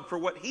trust God for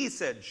what He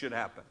said should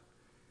happen.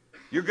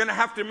 You're going to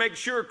have to make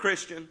sure,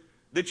 Christian,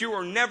 that you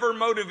are never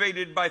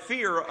motivated by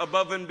fear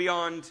above and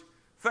beyond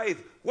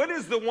faith. What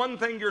is the one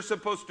thing you're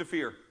supposed to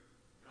fear?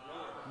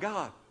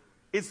 God.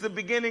 It's the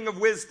beginning of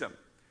wisdom.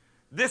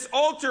 This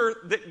altar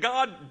that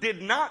God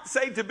did not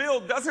say to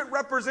build doesn't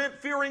represent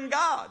fearing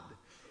God.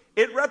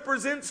 It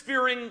represents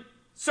fearing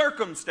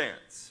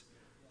circumstance.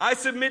 I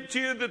submit to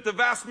you that the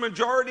vast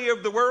majority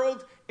of the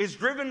world is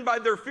driven by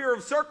their fear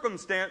of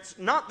circumstance,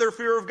 not their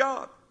fear of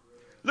God.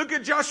 Look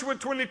at Joshua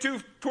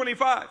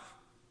 22:25.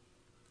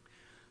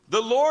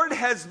 The Lord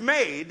has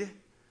made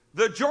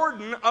the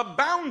Jordan a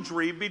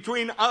boundary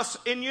between us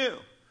and you.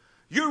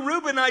 You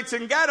Reubenites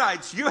and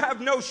Gadites, you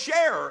have no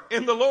share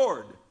in the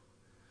Lord.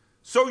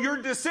 So your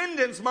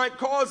descendants might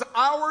cause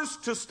ours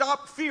to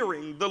stop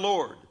fearing the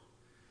Lord.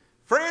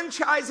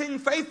 Franchising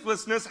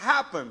faithlessness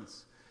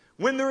happens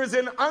when there is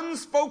an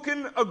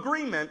unspoken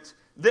agreement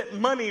that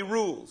money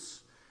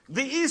rules.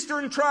 The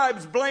eastern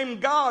tribes blame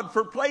God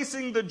for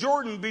placing the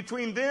Jordan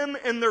between them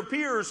and their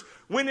peers,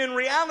 when in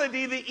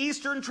reality the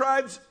eastern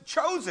tribes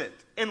chose it.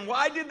 And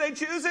why did they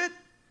choose it?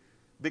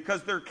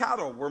 Because their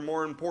cattle were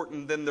more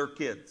important than their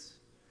kids.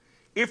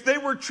 If they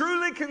were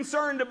truly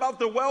concerned about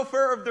the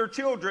welfare of their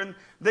children,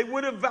 they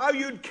would have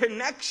valued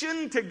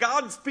connection to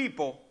God's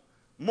people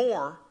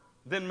more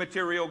than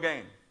material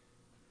gain.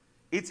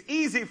 It's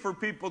easy for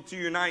people to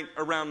unite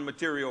around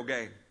material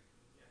gain.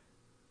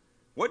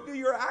 What do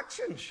your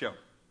actions show?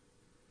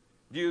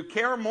 Do you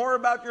care more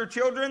about your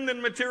children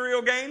than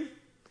material gain?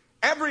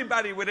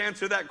 Everybody would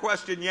answer that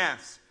question,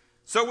 yes.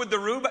 So would the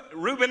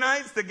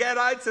Reubenites, the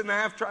Gadites, and the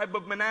half-tribe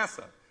of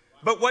Manasseh.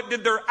 But what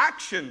did their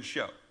actions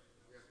show?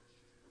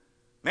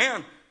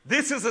 Man,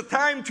 this is a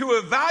time to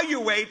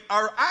evaluate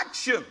our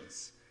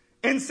actions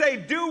and say,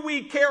 do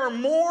we care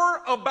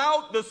more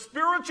about the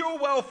spiritual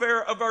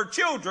welfare of our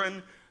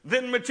children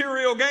than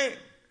material gain?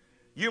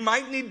 You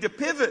might need to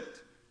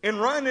pivot and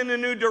run in a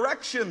new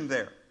direction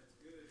there.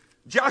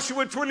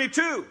 Joshua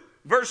 22,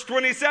 verse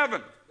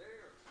 27.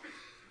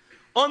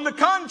 On the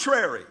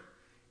contrary,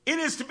 it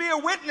is to be a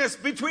witness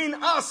between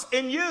us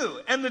and you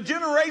and the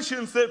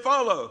generations that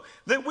follow,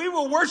 that we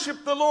will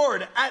worship the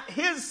Lord at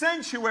His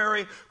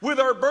sanctuary with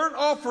our burnt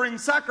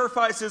offerings,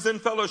 sacrifices,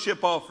 and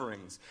fellowship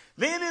offerings.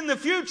 Then in the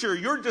future,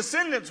 your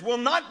descendants will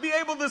not be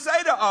able to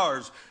say to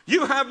ours,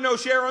 you have no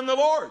share in the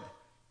Lord.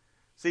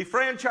 See,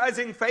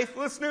 franchising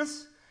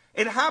faithlessness,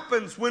 it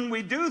happens when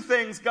we do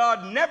things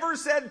God never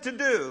said to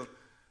do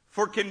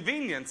for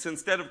convenience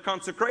instead of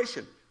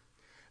consecration.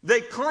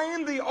 They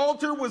claim the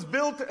altar was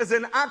built as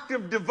an act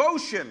of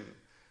devotion,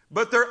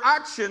 but their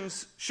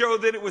actions show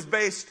that it was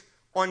based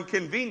on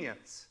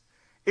convenience.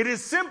 It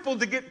is simple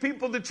to get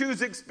people to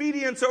choose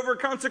expedience over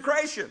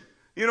consecration.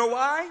 You know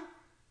why?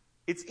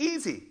 It's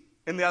easy,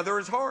 and the other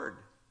is hard.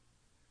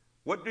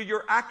 What do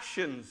your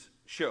actions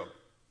show?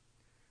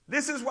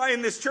 This is why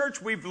in this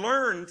church we've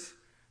learned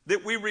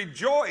that we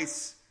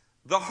rejoice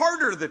the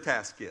harder the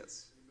task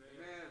is.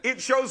 Amen.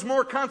 It shows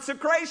more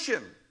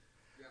consecration.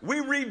 We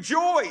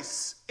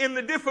rejoice in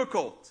the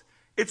difficult.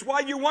 It's why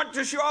you want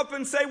to show up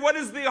and say, what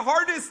is the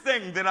hardest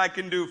thing that I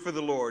can do for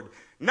the Lord?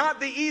 Not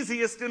the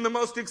easiest and the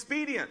most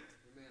expedient.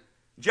 Amen.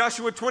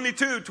 Joshua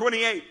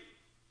 22:28.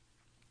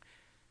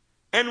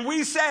 And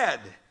we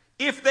said,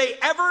 if they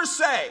ever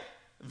say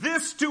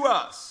this to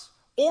us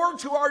or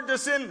to our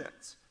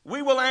descendants,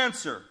 we will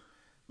answer,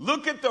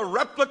 look at the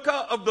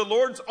replica of the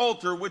Lord's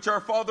altar which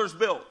our fathers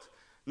built,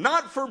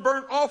 not for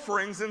burnt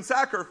offerings and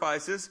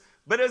sacrifices,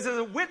 but as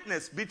a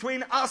witness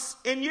between us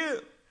and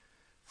you.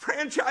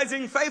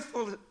 Franchising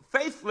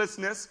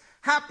faithlessness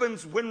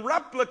happens when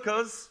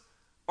replicas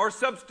are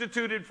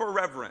substituted for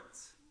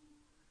reverence.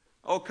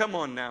 Oh, come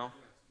on now.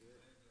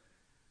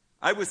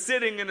 I was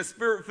sitting in a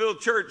spirit-filled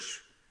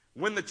church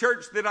when the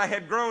church that I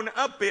had grown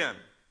up in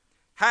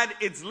had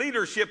its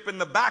leadership in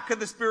the back of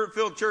the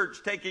Spirit-filled church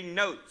taking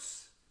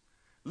notes,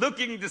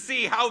 looking to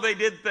see how they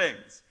did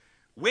things.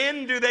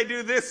 When do they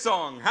do this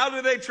song? How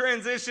do they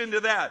transition to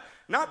that?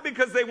 Not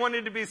because they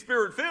wanted to be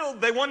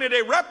Spirit-filled. They wanted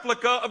a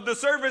replica of the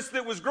service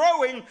that was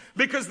growing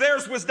because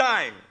theirs was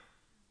dying.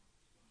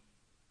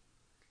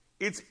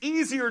 It's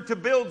easier to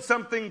build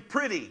something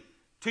pretty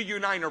to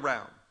unite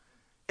around,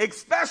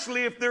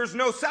 especially if there's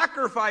no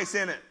sacrifice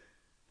in it.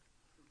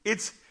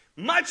 It's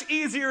much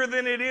easier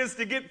than it is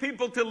to get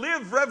people to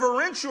live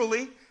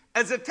reverentially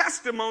as a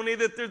testimony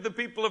that they're the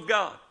people of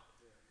God.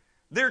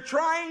 They're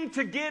trying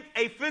to get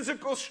a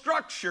physical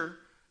structure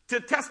to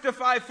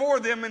testify for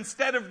them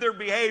instead of their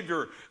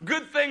behavior.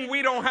 Good thing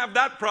we don't have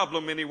that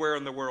problem anywhere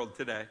in the world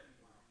today.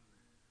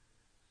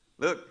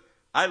 Look,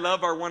 I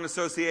love our One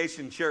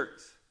Association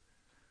shirts.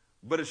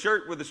 But a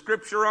shirt with a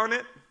scripture on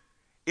it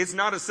is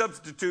not a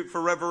substitute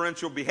for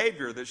reverential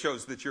behavior that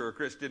shows that you're a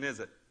Christian, is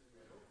it?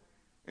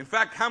 In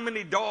fact, how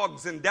many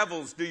dogs and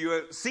devils do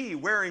you see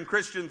wearing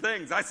Christian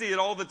things? I see it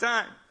all the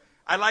time.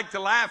 I like to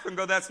laugh and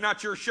go, that's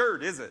not your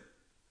shirt, is it?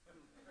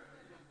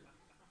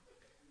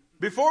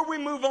 Before we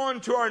move on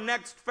to our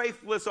next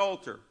faithless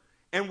altar,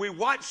 and we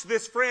watch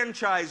this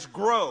franchise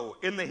grow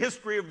in the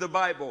history of the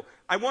Bible,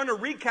 I want to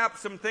recap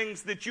some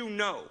things that you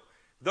know.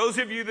 Those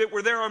of you that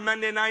were there on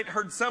Monday night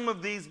heard some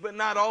of these, but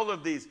not all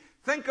of these.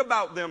 Think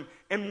about them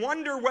and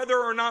wonder whether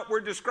or not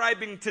we're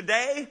describing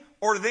today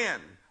or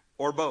then,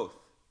 or both.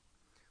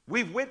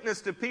 We've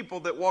witnessed a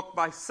people that walked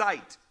by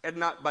sight and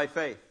not by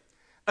faith.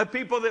 A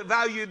people that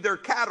valued their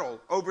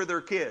cattle over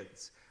their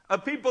kids. A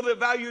people that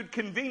valued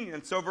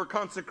convenience over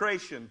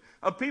consecration.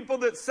 A people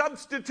that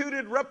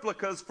substituted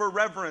replicas for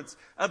reverence.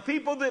 A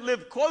people that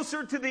lived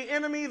closer to the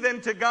enemy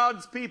than to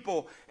God's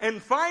people.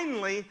 And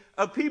finally,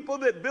 a people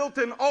that built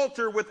an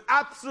altar with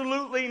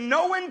absolutely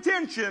no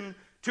intention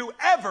to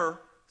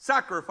ever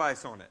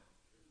sacrifice on it.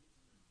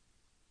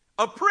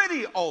 A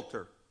pretty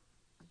altar.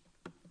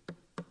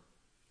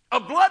 A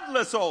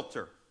bloodless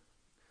altar.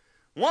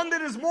 One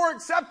that is more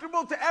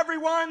acceptable to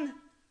everyone,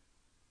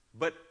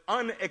 but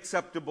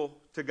unacceptable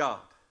to God.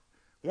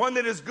 One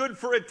that is good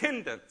for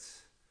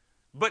attendance,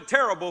 but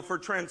terrible for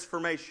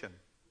transformation.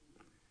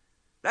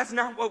 That's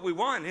not what we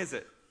want, is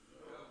it?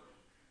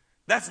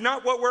 That's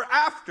not what we're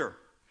after.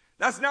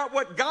 That's not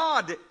what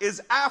God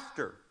is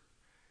after.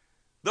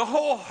 The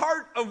whole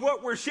heart of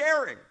what we're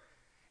sharing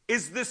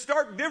is the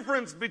stark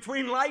difference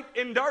between light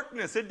and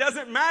darkness. It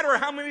doesn't matter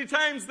how many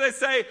times they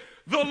say,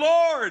 the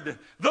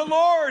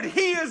Lord,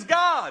 He is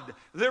God.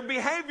 Their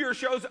behavior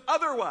shows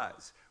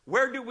otherwise.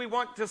 Where do we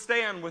want to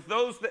stand, with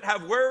those that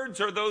have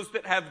words or those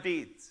that have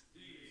deeds?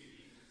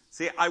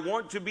 See, I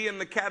want to be in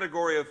the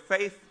category of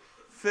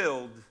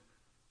faith-filled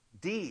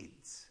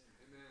deeds.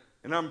 Amen.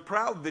 And I'm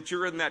proud that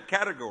you're in that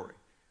category.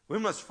 We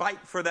must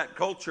fight for that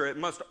culture. It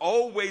must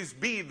always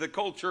be the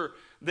culture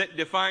that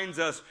defines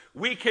us.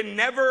 We can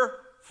never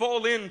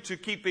fall into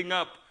keeping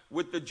up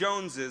with the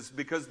Joneses,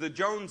 because the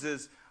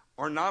Joneses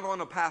are not on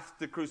a path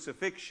to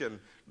crucifixion.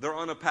 They're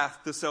on a path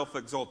to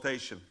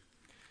self-exaltation.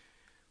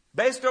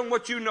 Based on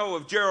what you know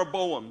of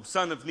Jeroboam,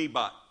 son of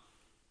Nebat,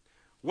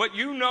 what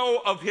you know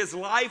of his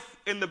life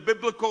in the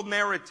biblical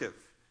narrative,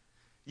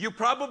 you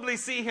probably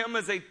see him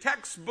as a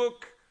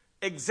textbook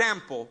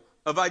example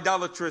of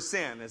idolatrous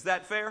sin. Is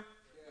that fair?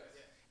 Yes.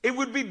 It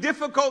would be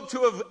difficult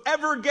to have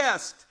ever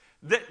guessed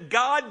that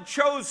God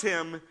chose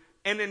him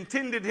and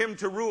intended him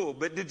to rule.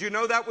 But did you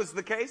know that was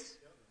the case?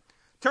 Yep.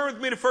 Turn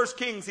with me to 1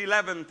 Kings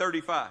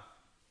 11:35.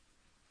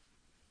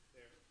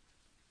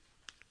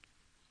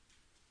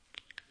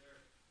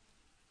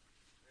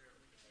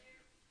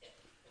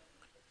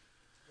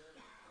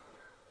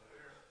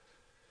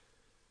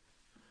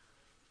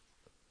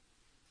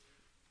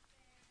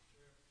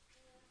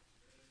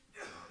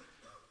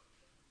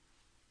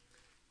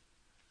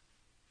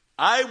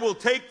 I will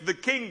take the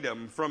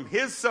kingdom from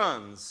his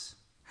sons'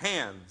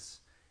 hands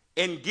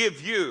and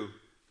give you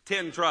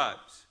 10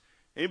 tribes.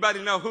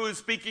 Anybody know who is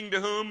speaking to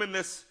whom in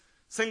this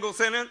single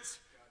sentence?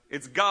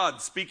 It's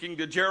God speaking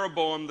to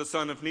Jeroboam, the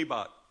son of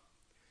Nebat.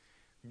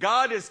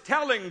 God is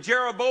telling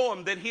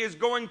Jeroboam that he is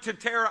going to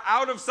tear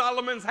out of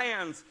Solomon's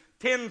hands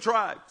 10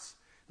 tribes.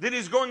 That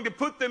he's going to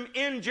put them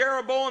in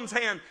Jeroboam's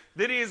hand.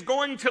 That he is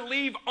going to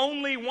leave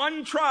only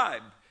one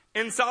tribe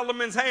in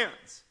Solomon's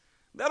hands.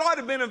 That ought to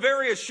have been a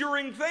very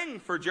assuring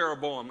thing for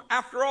Jeroboam.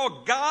 After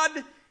all, God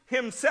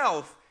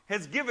himself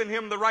has given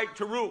him the right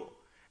to rule.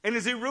 And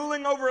is he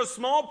ruling over a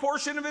small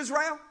portion of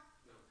Israel?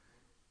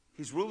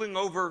 He's ruling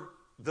over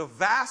the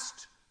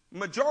vast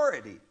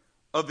majority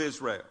of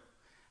Israel.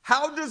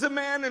 How does a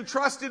man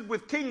entrusted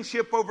with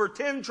kingship over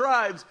 10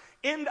 tribes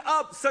end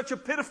up such a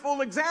pitiful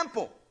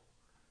example?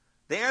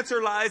 The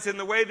answer lies in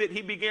the way that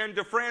he began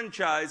to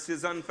franchise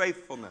his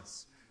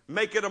unfaithfulness.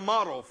 Make it a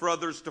model for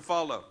others to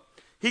follow.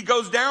 He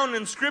goes down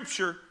in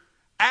Scripture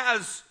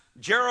as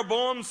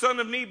Jeroboam, son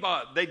of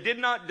Nebat. They did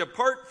not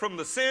depart from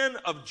the sin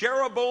of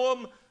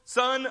Jeroboam,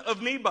 son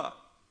of Nebat.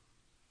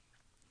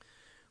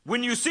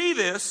 When you see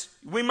this,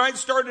 we might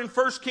start in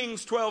 1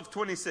 Kings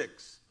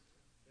 12:26.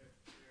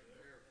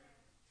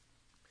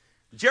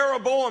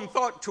 Jeroboam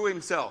thought to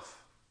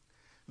himself,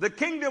 the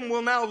kingdom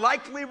will now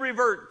likely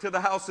revert to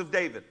the house of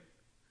David.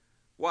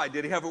 Why?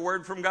 Did he have a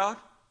word from God?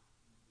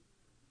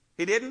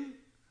 He didn't?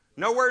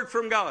 No word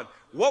from God.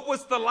 What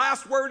was the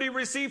last word he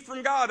received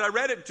from God? I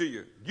read it to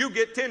you. You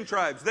get 10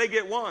 tribes, they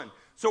get 1.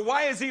 So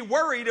why is he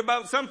worried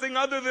about something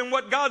other than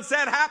what God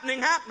said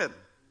happening?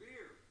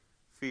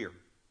 Fear.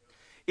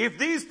 If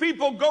these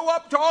people go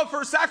up to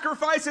offer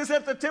sacrifices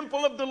at the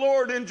temple of the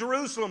Lord in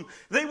Jerusalem,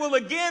 they will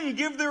again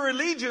give their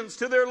allegiance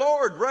to their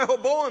Lord,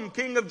 Rehoboam,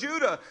 king of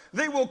Judah.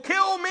 They will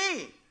kill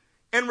me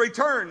and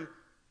return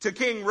to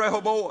King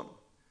Rehoboam.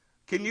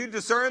 Can you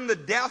discern the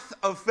death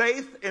of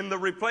faith in the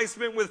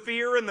replacement with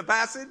fear in the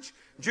passage?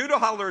 Judah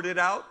hollered it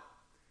out.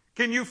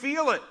 Can you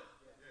feel it?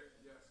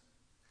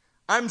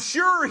 I'm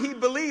sure he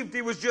believed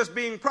he was just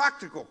being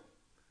practical,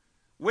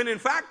 when in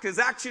fact his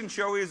actions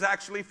show he is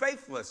actually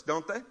faithless,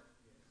 don't they?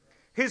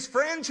 His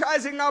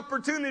franchising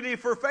opportunity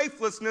for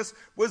faithlessness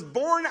was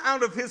born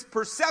out of his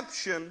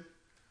perception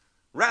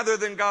rather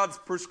than God's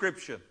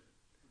prescription.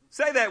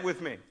 Say that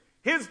with me.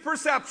 His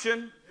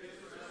perception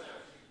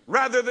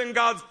rather than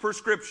God's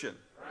prescription.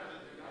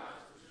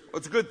 Well,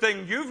 it's a good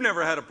thing you've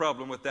never had a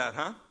problem with that,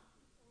 huh?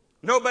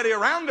 Nobody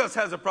around us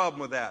has a problem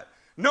with that.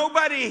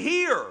 Nobody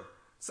here's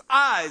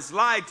eyes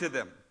lie to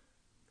them.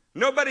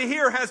 Nobody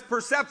here has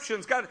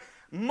perceptions. God,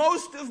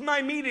 most of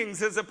my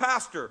meetings as a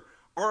pastor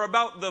are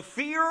about the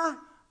fear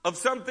of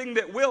something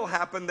that will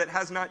happen that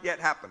has not yet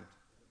happened.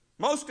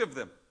 Most of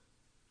them.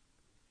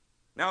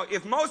 Now,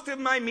 if most of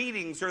my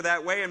meetings are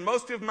that way and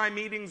most of my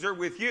meetings are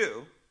with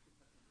you,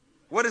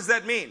 what does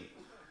that mean?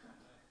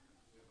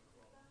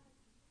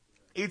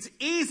 It's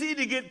easy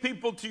to get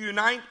people to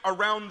unite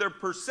around their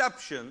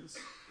perceptions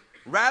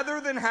rather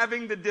than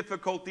having the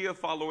difficulty of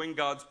following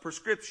God's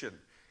prescription.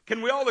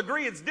 Can we all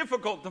agree it's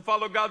difficult to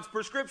follow God's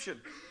prescription?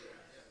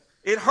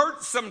 It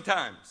hurts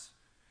sometimes.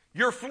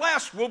 Your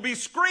flesh will be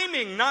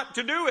screaming not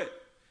to do it.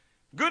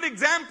 Good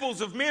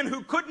examples of men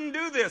who couldn't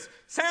do this.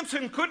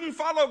 Samson couldn't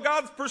follow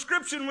God's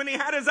prescription when he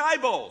had his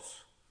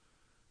eyeballs.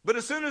 But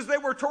as soon as they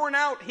were torn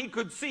out, he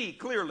could see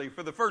clearly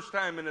for the first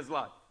time in his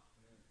life.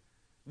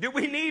 Do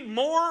we need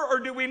more or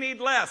do we need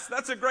less?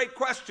 That's a great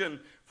question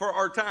for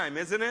our time,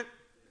 isn't it?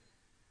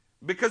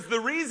 Because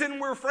the reason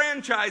we're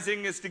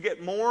franchising is to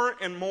get more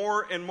and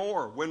more and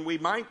more, when we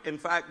might, in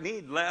fact,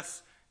 need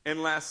less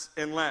and less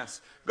and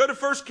less. Go to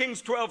 1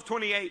 Kings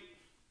 12:28.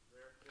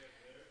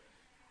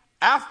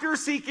 After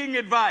seeking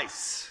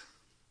advice,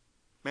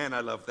 man,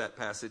 I love that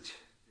passage.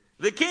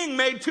 The king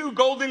made 2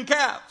 golden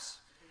calves.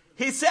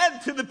 He said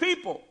to the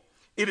people,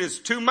 it is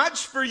too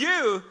much for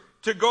you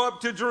to go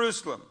up to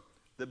Jerusalem.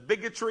 The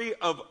bigotry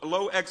of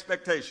low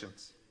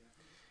expectations.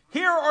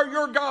 Here are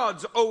your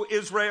gods, O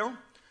Israel,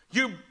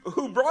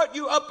 who brought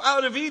you up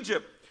out of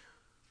Egypt.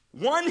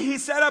 One he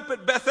set up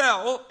at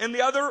Bethel and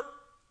the other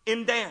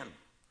in Dan.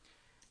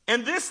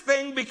 And this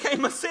thing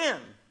became a sin.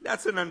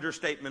 That's an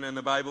understatement in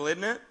the Bible,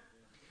 isn't it?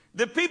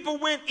 The people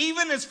went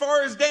even as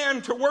far as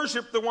Dan to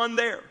worship the one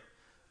there.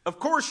 Of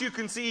course, you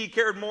can see he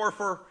cared more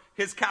for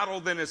his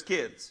cattle than his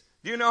kids.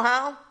 Do you know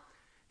how?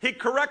 He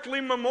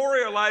correctly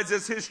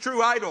memorializes his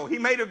true idol. He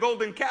made a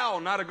golden cow,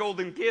 not a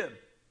golden kid.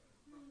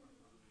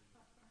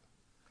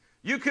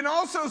 You can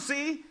also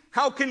see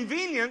how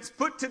convenience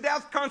put to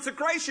death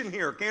consecration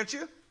here, can't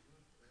you?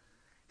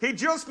 He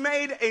just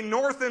made a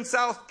north and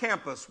south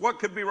campus. What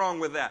could be wrong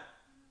with that?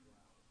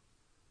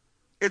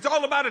 It's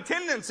all about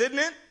attendance, isn't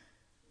it?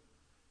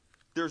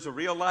 There's a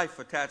real life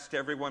attached to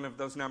every one of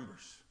those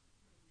numbers.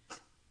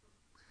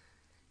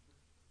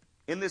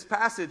 In this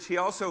passage, he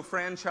also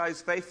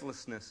franchised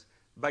faithlessness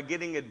by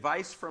getting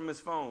advice from his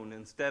phone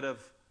instead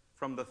of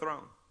from the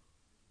throne.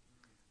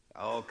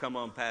 Oh, come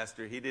on,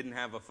 Pastor. He didn't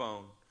have a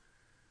phone.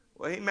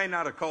 Well, he may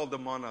not have called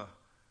them on a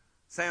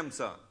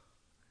Samsung,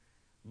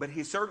 but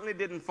he certainly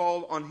didn't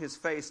fall on his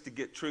face to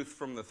get truth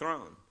from the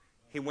throne.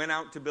 He went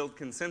out to build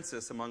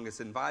consensus among his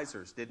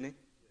advisors, didn't he?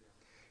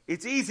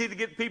 It's easy to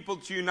get people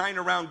to unite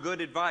around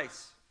good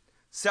advice,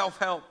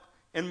 self-help,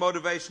 and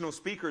motivational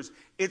speakers.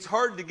 It's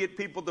hard to get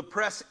people to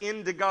press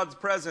into God's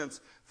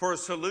presence for a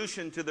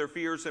solution to their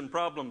fears and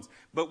problems.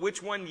 But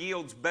which one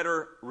yields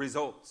better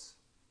results?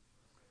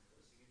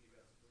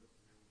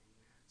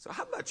 So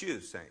how about you,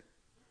 Saint?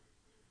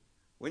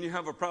 When you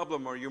have a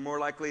problem, are you more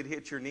likely to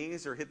hit your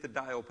knees or hit the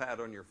dial pad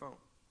on your phone?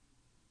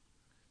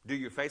 Do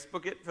you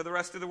Facebook it for the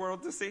rest of the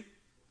world to see?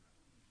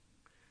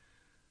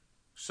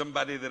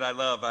 Somebody that I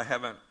love, I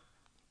haven't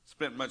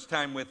spent much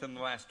time with in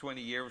the last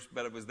 20 years,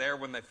 but it was there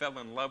when they fell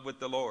in love with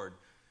the Lord.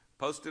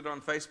 Posted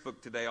on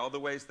Facebook today all the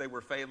ways they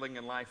were failing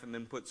in life and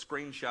then put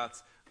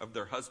screenshots of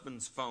their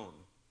husband's phone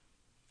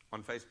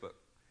on Facebook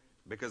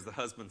because the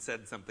husband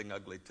said something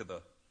ugly to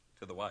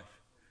the wife.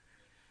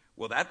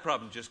 Well, that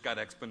problem just got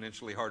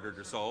exponentially harder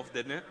to solve,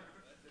 didn't it?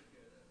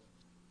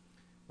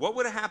 What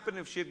would have happened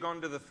if she had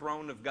gone to the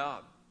throne of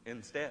God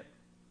instead?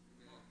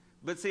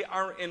 But see,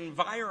 our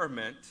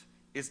environment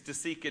is to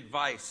seek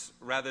advice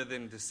rather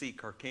than to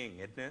seek our king,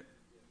 isn't it?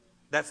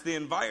 That's the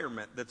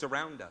environment that's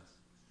around us.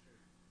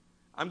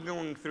 I'm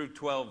going through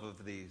 12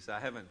 of these. I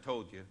haven't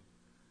told you.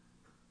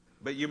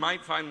 But you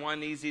might find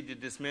one easy to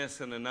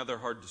dismiss and another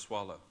hard to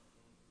swallow.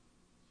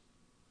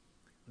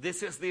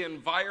 This is the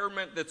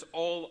environment that's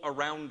all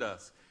around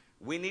us.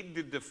 We need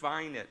to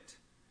define it.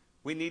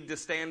 We need to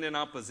stand in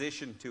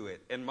opposition to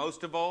it. And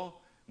most of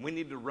all, we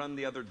need to run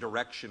the other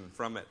direction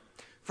from it.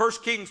 1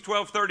 Kings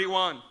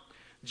 12:31.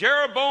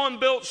 Jeroboam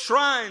built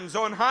shrines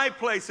on high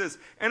places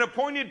and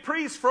appointed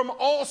priests from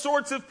all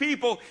sorts of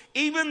people,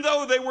 even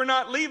though they were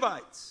not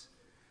Levites.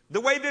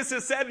 The way this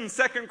is said in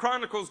 2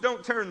 Chronicles,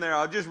 don't turn there,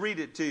 I'll just read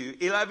it to you.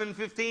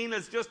 11:15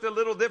 is just a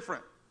little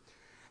different.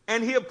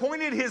 And he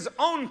appointed his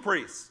own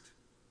priest.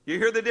 You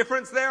hear the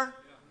difference there?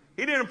 Yeah.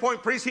 He didn't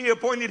appoint priests, he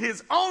appointed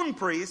his own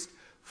priest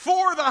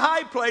for the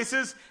high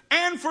places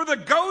and for the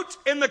goat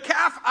and the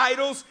calf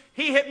idols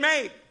he had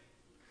made.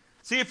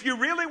 See, if you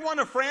really want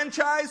to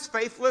franchise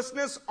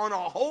faithlessness on a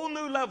whole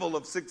new level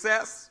of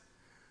success,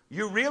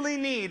 you really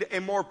need a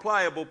more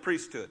pliable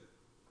priesthood.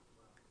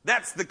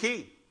 That's the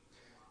key.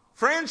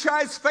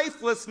 Franchise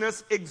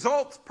faithlessness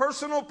exalts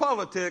personal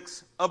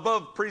politics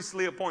above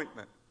priestly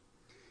appointment.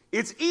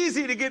 It's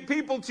easy to get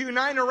people to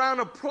unite around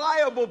a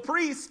pliable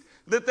priest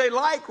that they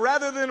like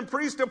rather than a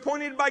priest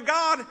appointed by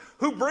God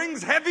who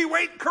brings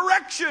heavyweight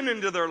correction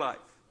into their life.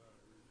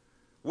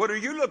 What are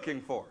you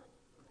looking for?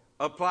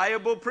 A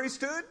pliable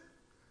priesthood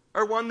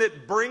or one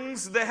that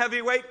brings the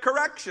heavyweight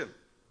correction?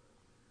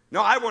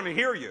 No, I want to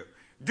hear you.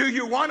 Do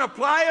you want a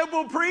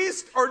pliable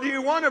priest or do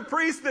you want a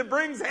priest that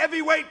brings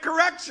heavyweight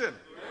correction?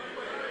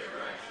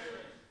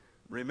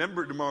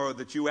 Remember tomorrow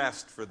that you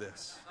asked for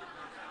this.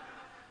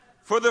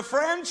 For the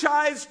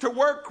franchise to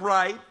work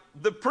right,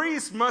 the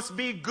priest must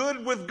be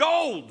good with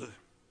gold.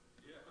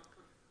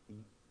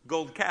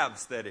 Gold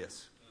calves, that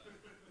is.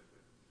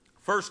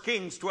 1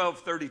 Kings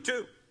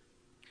 12:32.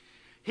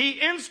 He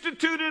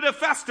instituted a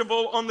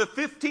festival on the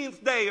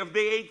 15th day of the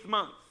 8th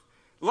month,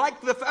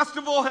 like the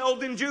festival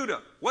held in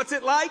Judah. What's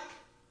it like?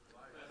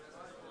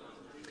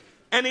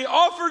 And he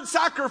offered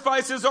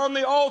sacrifices on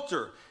the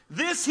altar.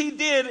 This he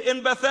did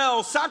in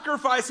Bethel,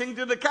 sacrificing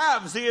to the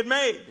calves he had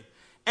made.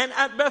 And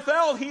at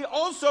Bethel, he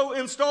also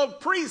installed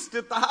priests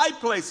at the high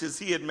places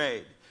he had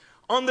made.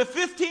 On the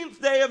 15th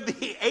day of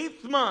the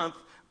 8th month,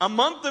 a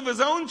month of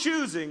his own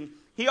choosing,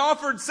 he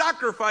offered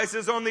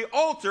sacrifices on the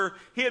altar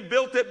he had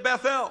built at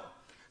Bethel.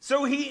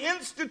 So he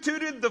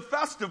instituted the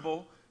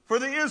festival for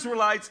the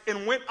Israelites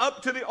and went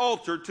up to the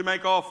altar to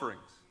make offerings.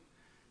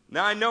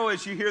 Now I know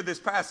as you hear this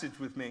passage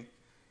with me,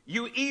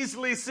 you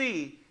easily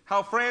see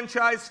how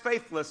franchise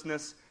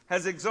faithlessness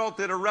has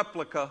exalted a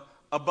replica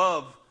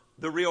above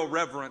the real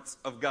reverence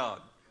of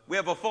God. We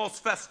have a false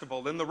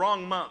festival in the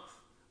wrong month,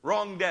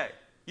 wrong day.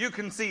 You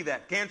can see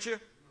that, can't you?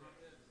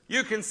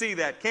 You can see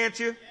that, can't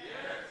you? Yes.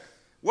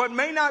 What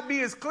may not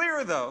be as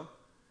clear, though,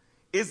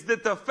 is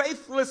that the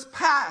faithless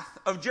path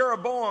of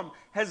Jeroboam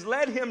has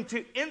led him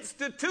to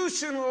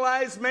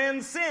institutionalize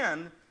man's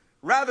sin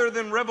rather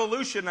than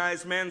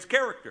revolutionize man's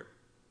character.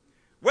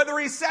 Whether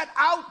he set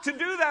out to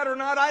do that or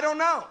not, I don't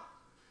know.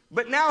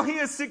 But now he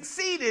has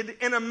succeeded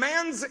in a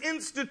man's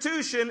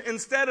institution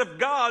instead of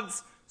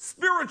God's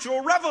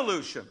spiritual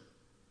revolution.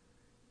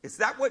 Is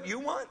that what you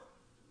want?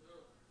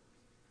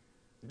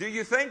 Do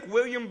you think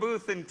William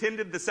Booth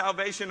intended the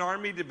Salvation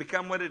Army to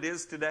become what it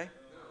is today?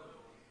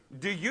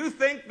 Do you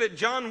think that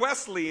John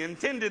Wesley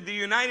intended the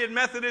United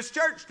Methodist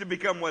Church to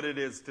become what it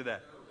is today?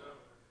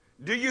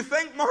 Do you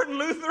think Martin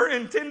Luther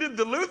intended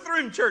the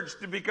Lutheran Church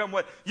to become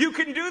what? You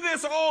can do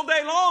this all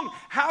day long.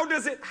 How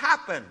does it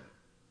happen?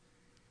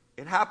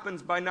 It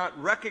happens by not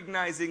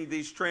recognizing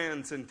these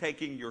trends and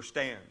taking your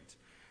stand.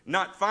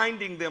 Not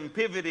finding them,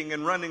 pivoting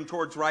and running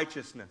towards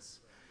righteousness.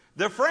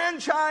 The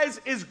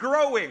franchise is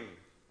growing,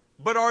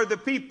 but are the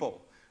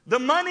people? The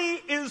money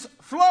is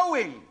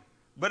flowing,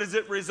 but does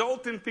it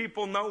result in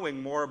people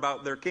knowing more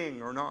about their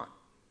king or not?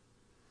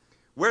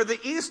 Where the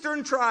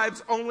eastern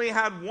tribes only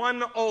had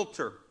one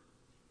altar,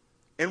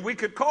 and we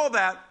could call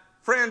that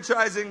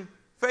franchising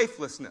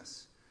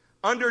faithlessness.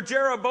 Under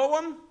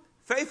Jeroboam,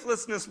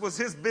 faithlessness was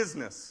his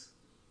business,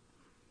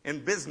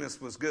 and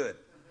business was good.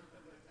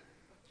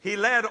 He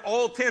led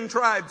all 10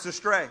 tribes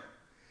astray.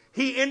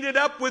 He ended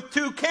up with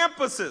 2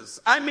 campuses.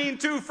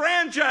 2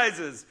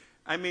 franchises.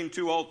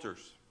 2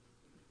 altars.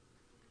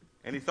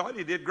 And he thought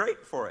he did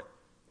great for it.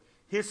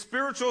 His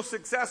spiritual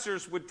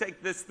successors would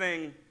take this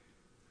thing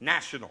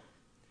national.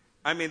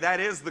 That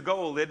is the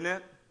goal, isn't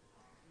it?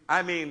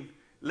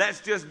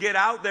 Let's just get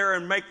out there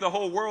and make the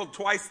whole world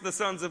twice the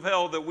sons of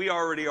hell that we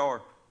already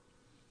are.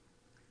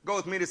 Go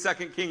with me to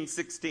 2 Kings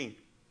 16.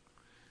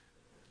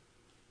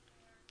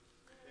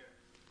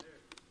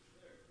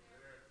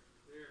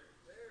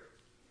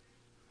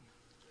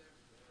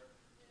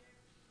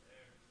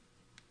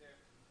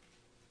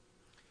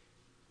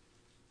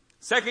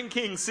 Second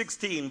Kings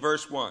 16,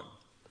 verse 1.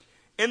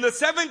 In the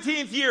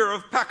 17th year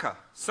of Pekah,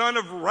 son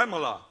of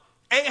Remaliah,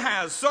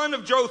 Ahaz, son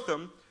of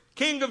Jotham,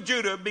 king of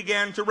Judah,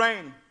 began to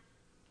reign.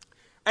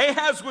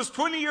 Ahaz was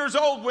 20 years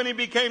old when he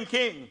became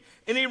king,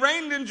 and he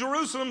reigned in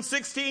Jerusalem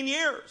 16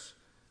 years.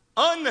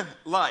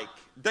 Unlike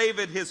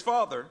David his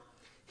father,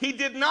 he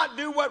did not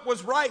do what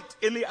was right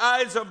in the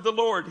eyes of the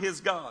Lord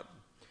his God.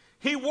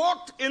 He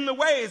walked in the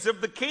ways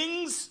of the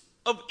kings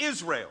of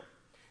Israel,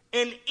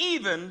 and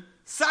even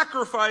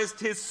sacrificed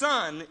his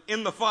son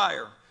in the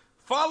fire,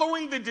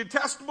 following the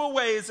detestable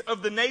ways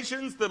of the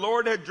nations the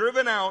Lord had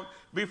driven out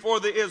before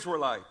the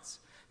Israelites.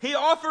 He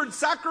offered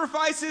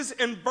sacrifices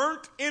and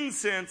burnt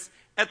incense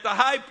at the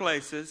high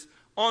places,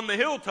 on the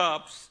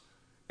hilltops,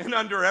 and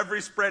under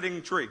every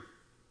spreading tree.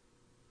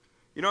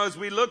 You know, as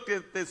we looked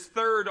at this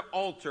third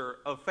altar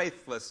of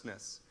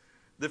faithlessness,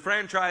 the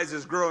franchise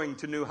is growing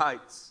to new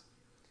heights.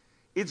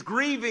 It's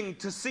grieving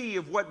to see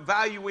of what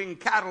valuing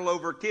cattle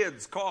over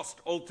kids cost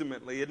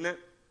ultimately, isn't it?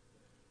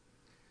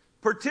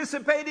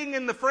 Participating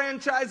in the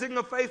franchising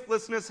of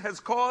faithlessness has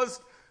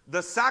caused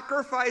the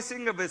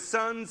sacrificing of his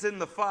sons in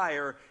the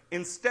fire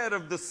instead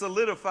of the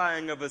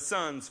solidifying of his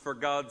sons for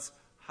God's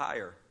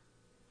hire.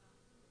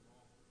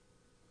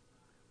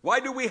 Why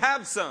do we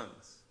have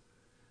sons?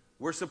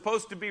 We're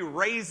supposed to be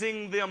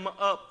raising them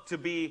up to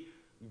be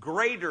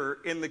greater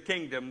in the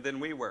kingdom than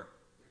we were.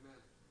 Amen.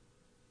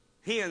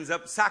 He ends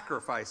up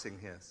sacrificing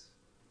his.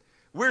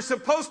 We're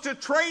supposed to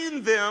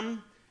train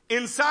them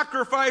in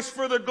sacrifice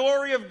for the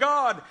glory of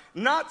God,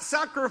 not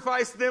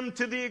sacrifice them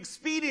to the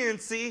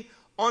expediency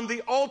on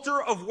the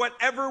altar of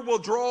whatever will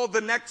draw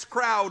the next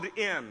crowd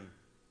in.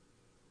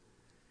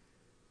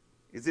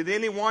 Is it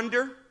any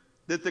wonder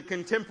that the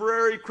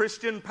contemporary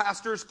Christian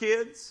pastors'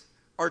 kids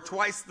are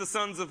twice the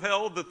sons of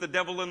hell that the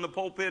devil in the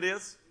pulpit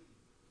is?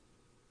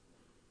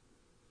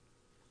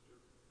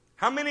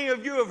 How many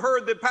of you have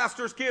heard that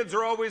pastors' kids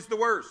are always the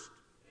worst?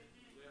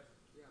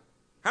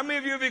 How many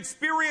of you have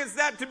experienced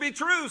that to be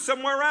true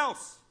somewhere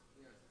else?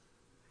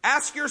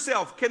 Ask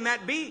yourself, can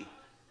that be?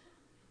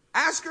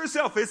 Ask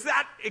yourself,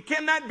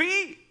 can that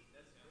be?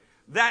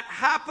 That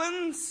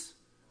happens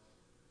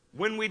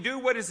when we do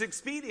what is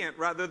expedient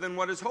rather than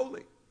what is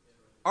holy.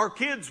 Our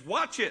kids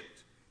watch it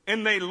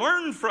and they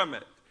learn from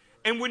it.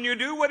 And when you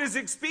do what is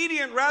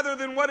expedient rather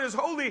than what is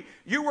holy,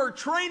 you are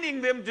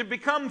training them to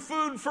become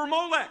food for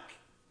Molech.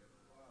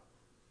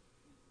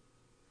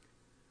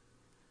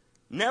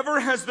 Never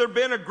has there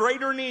been a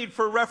greater need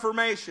for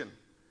reformation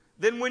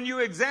than when you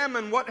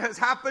examine what has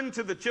happened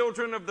to the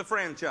children of the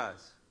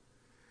franchise.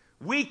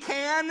 We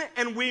can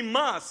and we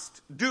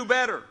must do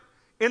better.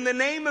 In the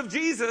name of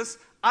Jesus,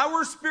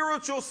 our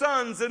spiritual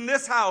sons in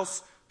this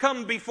house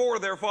come before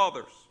their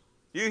fathers.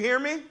 You hear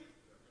me?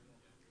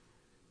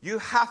 You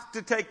have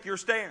to take your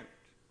stand.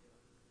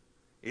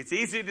 It's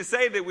easy to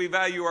say that we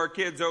value our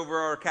kids over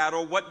our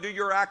cattle. What do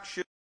your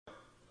actions show?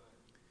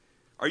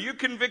 Are you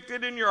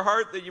convicted in your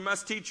heart that you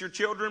must teach your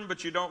children,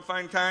 but you don't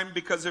find time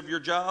because of your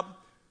job?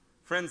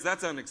 Friends,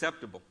 that's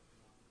unacceptable.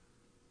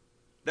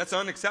 That's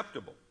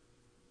unacceptable.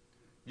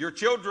 Your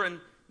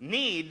children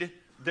need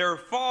their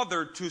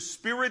father to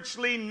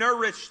spiritually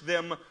nourish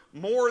them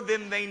more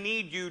than they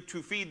need you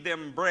to feed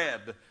them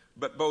bread,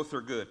 but both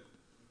are good.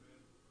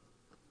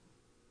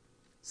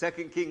 2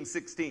 Kings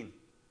 16,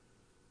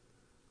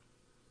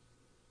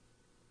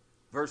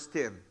 verse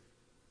 10.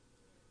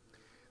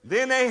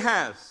 Then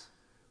Ahaz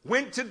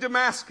went to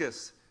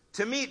Damascus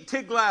to meet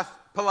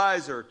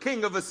Tiglath-Pileser,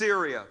 king of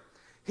Assyria.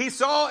 He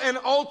saw an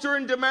altar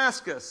in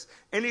Damascus,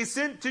 and he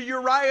sent to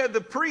Uriah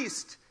the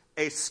priest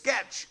a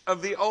sketch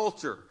of the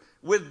altar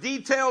with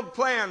detailed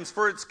plans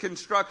for its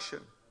construction.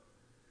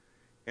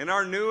 In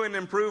our new and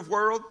improved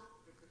world,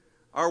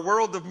 our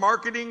world of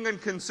marketing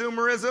and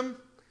consumerism,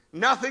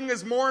 nothing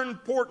is more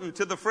important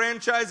to the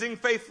franchising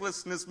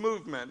faithlessness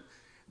movement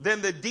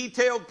than the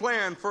detailed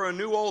plan for a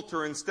new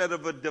altar instead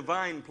of a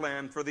divine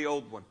plan for the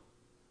old one.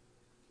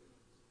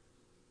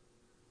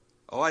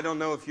 Oh, I don't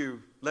know if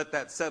you let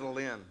that settle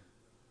in.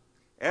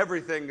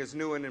 Everything is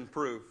new and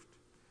improved.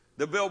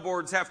 The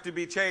billboards have to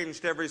be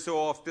changed every so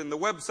often. The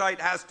website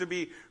has to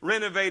be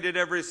renovated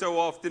every so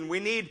often. We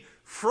need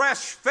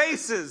fresh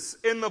faces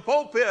in the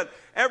pulpit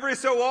every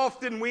so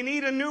often. We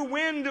need a new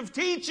wind of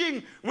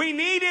teaching. We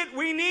need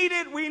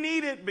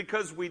it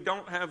because we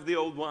don't have the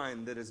old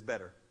wine that is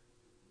better.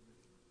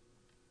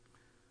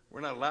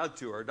 We're not allowed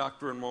to. Our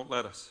doctrine won't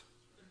let us.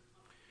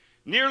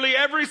 Nearly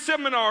every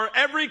seminar,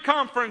 every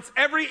conference,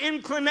 every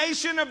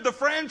inclination of the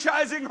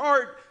franchising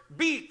heart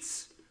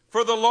beats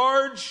for the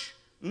large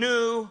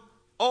new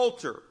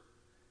altar.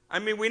 I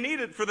mean, we need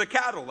it for the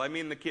cattle. I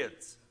mean, the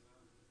kids.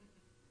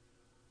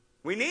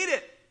 We need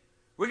it.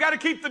 We got to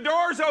keep the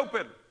doors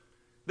open.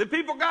 The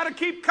people got to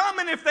keep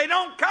coming. If they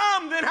don't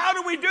come, then how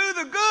do we do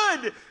the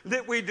good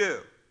that we do?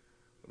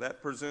 Well,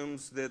 that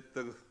presumes that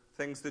the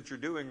things that you're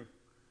doing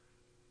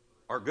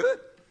are good.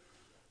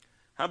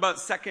 How about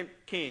 2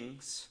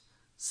 Kings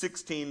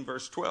 16,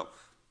 verse 12?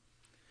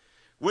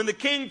 When the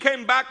king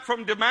came back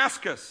from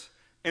Damascus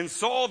and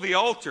saw the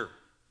altar,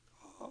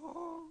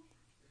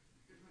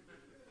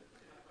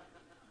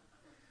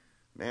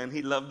 man,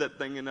 he loved that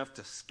thing enough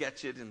to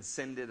sketch it and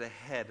send it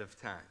ahead of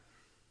time.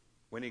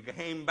 When he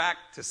came back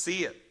to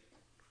see it,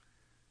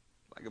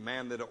 like a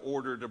man that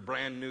ordered a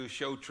brand new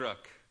show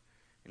truck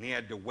and he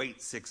had to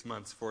wait 6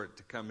 months for it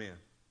to come in.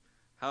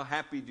 How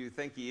happy do you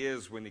think he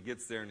is when he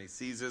gets there and he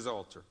sees his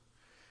altar?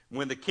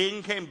 When the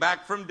king came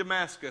back from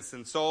Damascus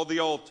and saw the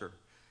altar,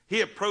 He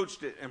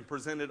approached it and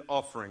presented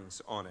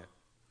offerings on it.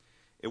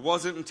 It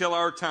wasn't until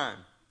our time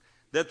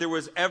that there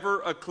was ever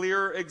a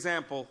clear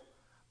example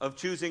of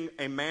choosing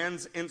a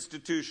man's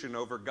institution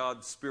over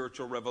God's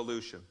spiritual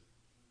revolution.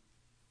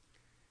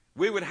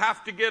 We would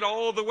have to get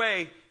all the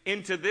way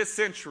into this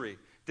century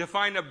to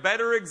find a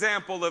better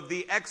example of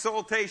the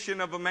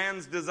exaltation of a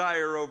man's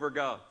desire over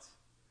God's.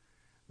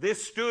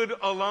 This stood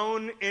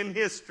alone in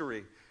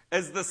history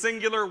as the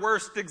singular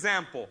worst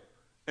example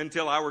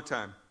until our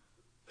time.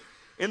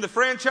 In the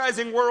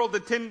franchising world,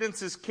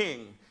 attendance is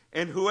king,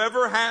 and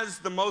whoever has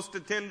the most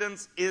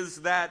attendance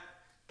is that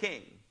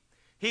king.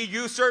 He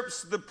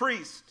usurps the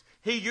priest.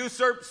 He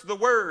usurps the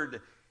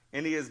word,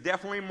 and he is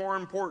definitely more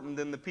important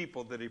than the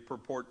people that he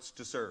purports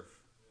to serve.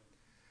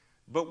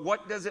 But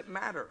what does it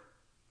matter?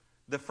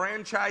 The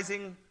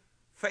franchising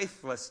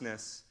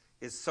faithlessness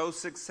is so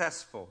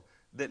successful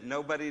that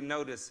nobody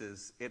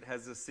notices it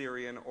has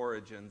Assyrian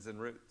origins and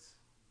roots.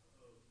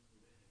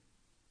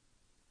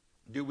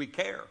 Do we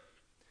care?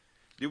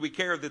 Do we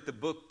care that the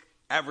book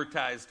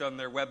advertised on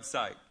their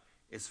website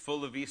is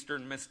full of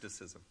Eastern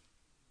mysticism?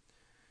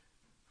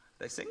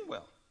 They sing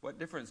well. What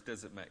difference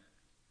does it make?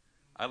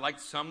 I like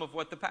some of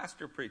what the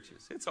pastor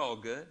preaches. It's all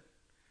good.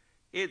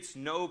 It's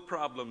no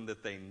problem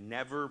that they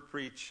never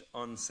preach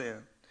on sin.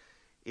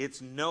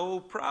 It's no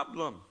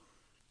problem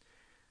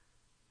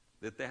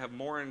that they have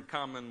more in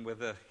common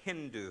with a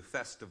Hindu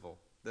festival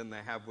than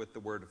they have with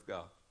the Word of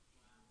God.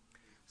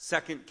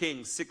 2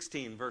 Kings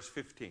 16, verse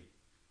 15.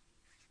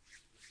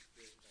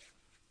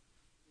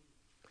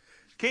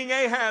 King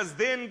Ahaz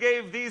then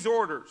gave these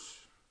orders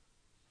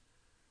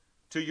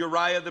to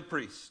Uriah the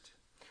priest.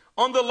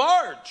 On the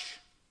large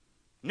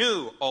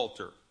new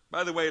altar.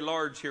 By the way,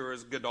 large here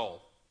is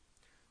Gadol.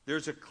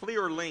 There's a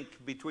clear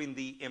link between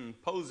the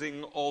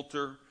imposing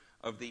altar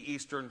of the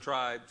eastern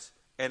tribes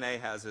and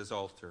Ahaz's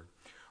altar.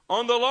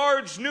 On the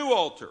large new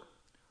altar,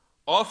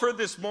 offer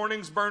this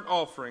morning's burnt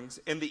offerings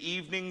and the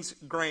evening's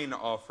grain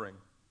offering.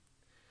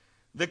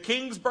 The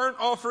king's burnt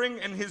offering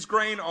and his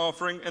grain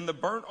offering and the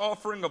burnt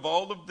offering of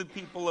all of the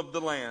people of the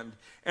land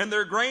and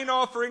their grain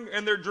offering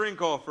and their drink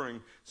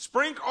offering.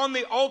 Sprinkle on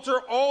the altar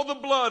all the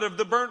blood of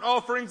the burnt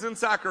offerings and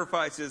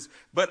sacrifices,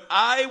 but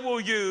I will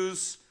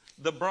use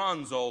the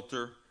bronze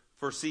altar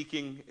for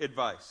seeking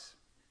advice.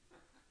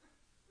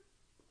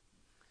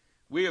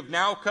 We have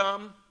now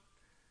come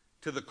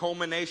to the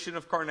culmination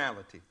of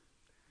carnality,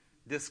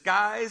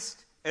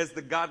 disguised as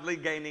the godly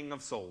gaining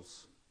of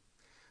souls.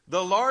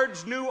 The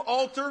large new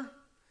altar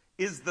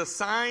is the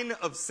sign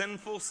of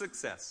sinful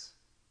success.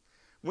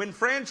 When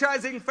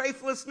franchising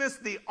faithlessness,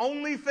 the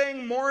only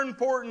thing more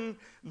important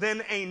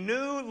than a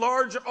new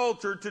large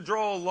altar to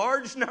draw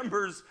large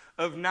numbers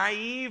of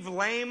naive,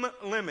 lame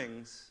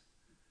lemmings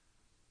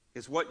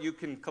is what you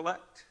can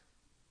collect.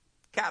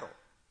 Cattle.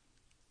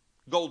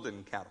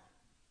 Golden cattle.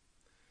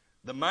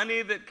 The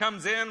money that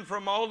comes in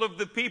from all of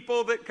the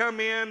people that come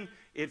in,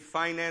 it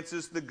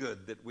finances the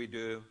good that we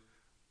do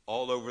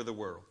all over the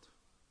world.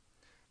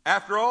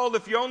 After all,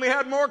 if you only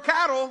had more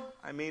cattle,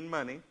 I mean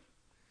money,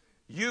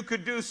 you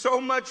could do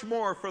so much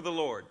more for the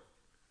Lord.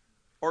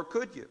 Or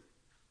could you?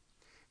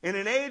 In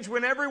an age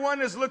when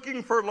everyone is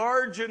looking for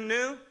large and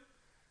new,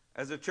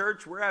 as a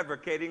church, we're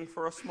advocating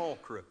for a small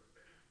crew.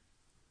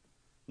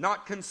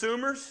 Not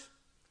consumers,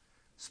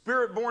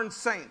 spirit-born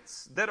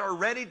saints that are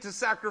ready to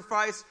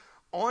sacrifice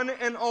on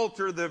an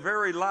altar their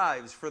very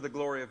lives for the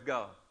glory of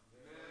God.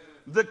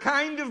 The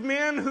kind of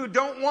men who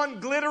don't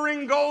want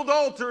glittering gold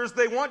altars,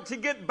 they want to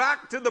get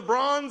back to the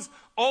bronze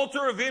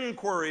altar of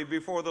inquiry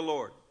before the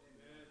Lord.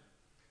 Amen.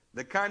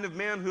 The kind of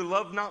men who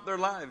love not their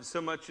lives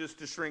so much as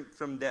to shrink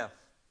from death.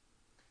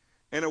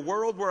 In a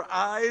world where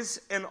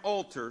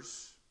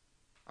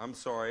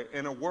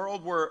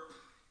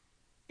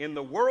in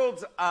the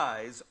world's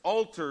eyes,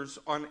 altars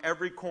on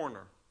every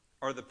corner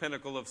are the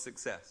pinnacle of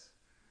success.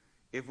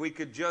 If we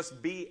could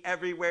just be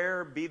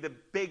everywhere, be the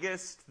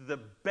biggest, the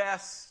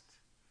best,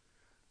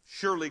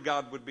 surely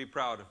God would be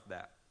proud of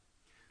that.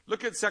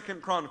 Look at 2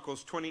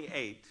 Chronicles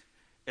 28,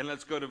 and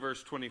let's go to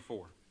verse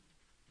 24.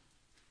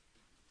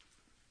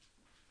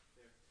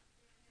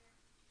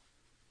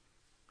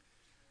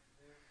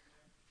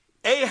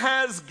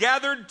 Ahaz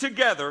gathered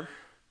together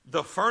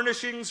the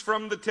furnishings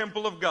from the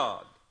temple of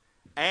God,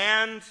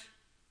 and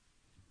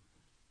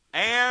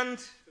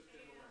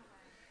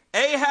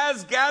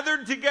Ahaz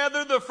gathered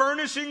together the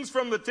furnishings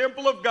from the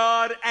temple of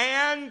God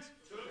and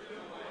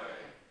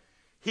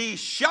he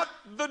shut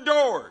the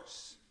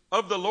doors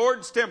of the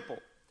Lord's temple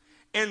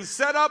and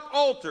set up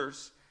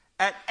altars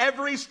at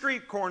every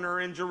street corner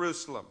in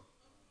Jerusalem.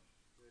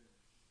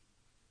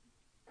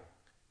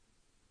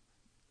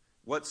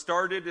 What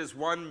started as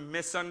one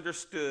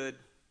misunderstood,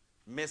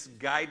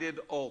 misguided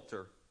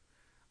altar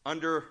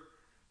under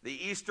the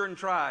eastern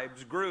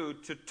tribes grew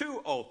to 2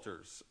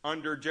 altars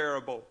under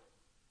Jeroboam.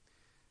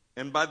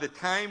 And by the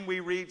time we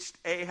reached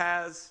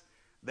Ahaz,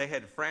 they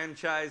had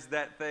franchised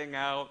that thing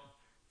out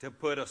to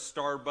put a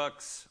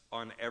Starbucks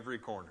on every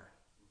corner.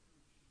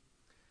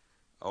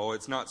 Oh,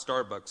 it's not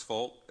Starbucks'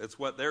 fault. It's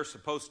what they're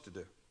supposed to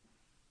do.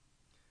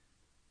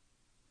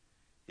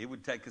 It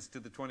would take us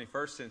to the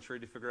 21st century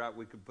to figure out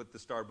we could put the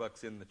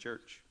Starbucks in the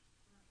church.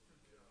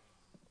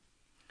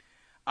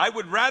 I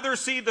would rather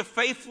see the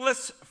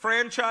faithless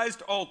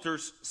franchised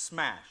altars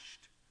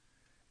smashed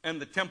and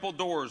the temple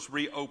doors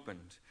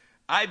reopened.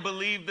 I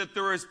believe that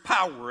there is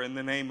power in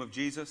the name of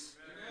Jesus.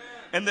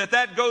 Amen. And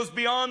that goes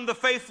beyond the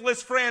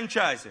faithless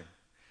franchising.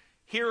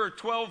 Here are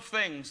 12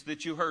 things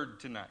that you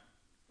heard tonight.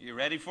 You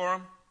ready for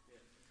them?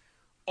 Yes.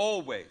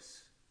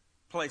 Always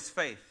place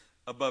faith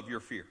above your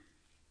fear.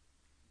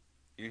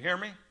 You hear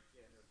me? Yes.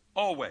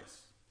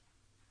 Always.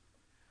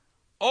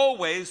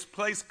 Always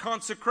place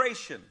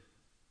consecration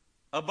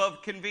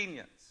above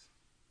convenience.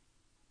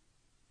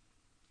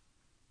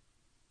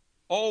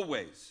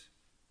 Always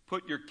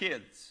put your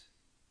kids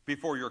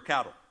before your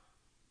cattle.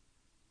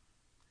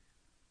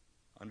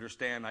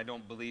 Understand, I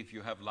don't believe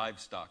you have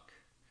livestock.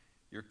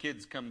 Your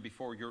kids come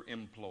before your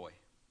employ.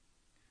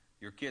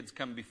 Your kids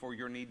come before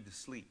your need to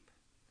sleep.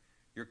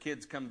 Your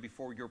kids come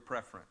before your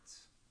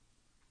preference.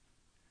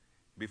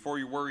 Before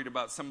you're worried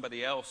about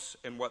somebody else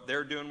and what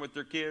they're doing with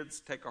their kids,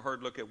 take a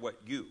hard look at what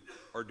you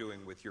are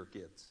doing with your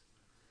kids.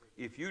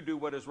 If you do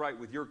what is right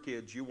with your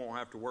kids, you won't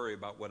have to worry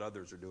about what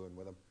others are doing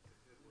with them.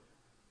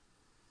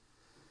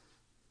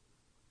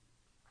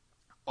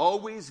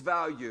 Always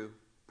value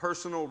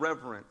personal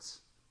reverence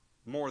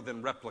more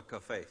than replica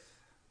faith.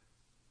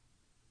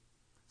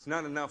 It's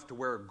not enough to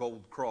wear a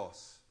gold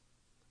cross,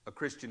 a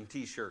Christian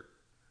t-shirt,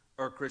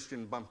 or a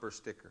Christian bumper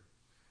sticker.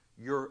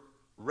 Your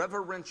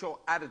reverential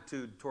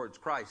attitude towards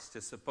Christ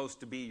is supposed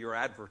to be your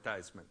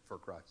advertisement for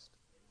Christ.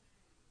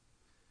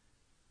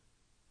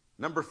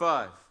 Number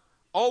 5.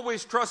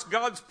 Always trust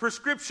God's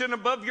prescription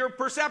above your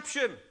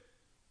perception.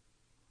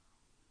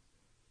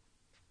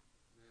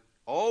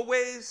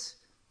 Always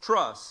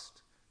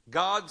trust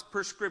God's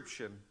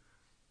prescription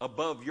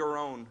above your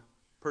own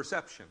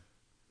perception.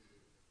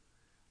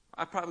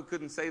 I probably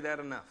couldn't say that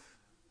enough,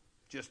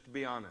 just to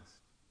be honest.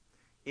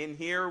 In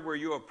here, where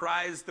you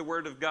apprise the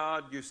Word of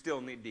God, you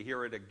still need to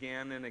hear it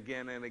again and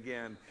again and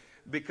again.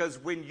 Because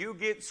when you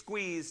get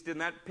squeezed and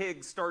that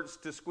pig starts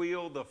to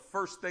squeal, the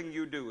first thing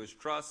you do is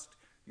trust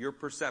your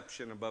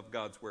perception above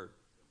God's Word.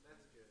 That's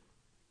good.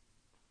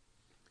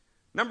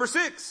 Number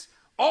 6,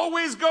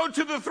 always go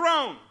to the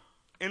throne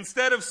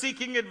instead of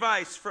seeking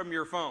advice from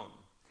your phone.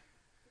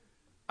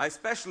 I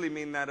especially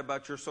mean that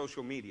about your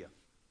social media.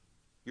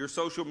 Your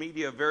social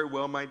media very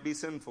well might be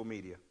sinful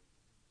media.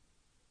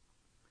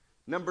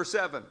 Number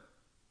 7,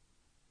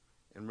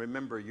 and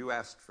remember, you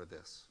asked for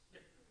this.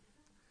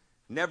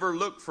 Never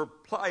look for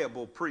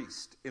pliable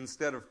priest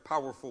instead of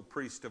powerful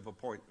priest of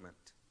appointment.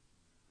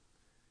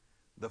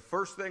 The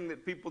first thing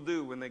that people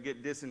do when they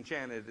get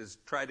disenchanted is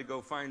try to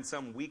go find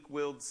some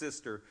weak-willed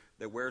sister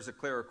that wears a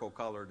clerical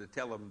collar to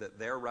tell them that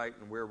they're right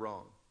and we're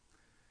wrong.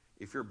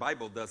 If your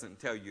Bible doesn't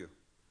tell you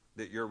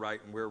that you're right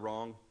and we're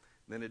wrong,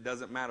 then it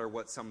doesn't matter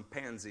what some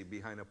pansy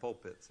behind a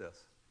pulpit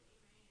says.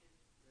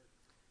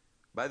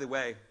 By the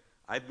way,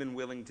 I've been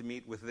willing to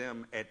meet with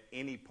them at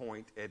any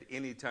point, at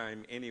any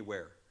time,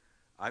 anywhere.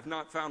 I've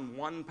not found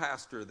one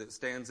pastor that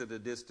stands at a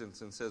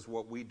distance and says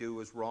what we do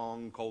is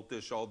wrong,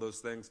 cultish, all those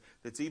things,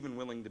 that's even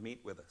willing to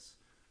meet with us.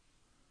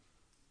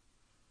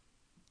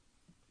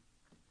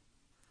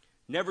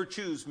 Never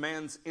choose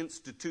man's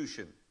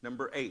institution.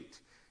 Number 8.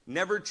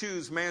 Never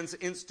choose man's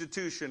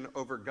institution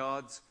over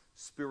God's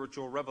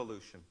spiritual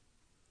revolution.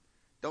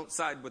 Don't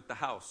side with the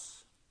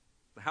house.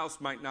 The house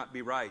might not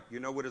be right.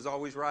 You know what is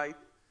always right?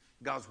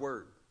 God's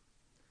Word.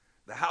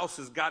 The house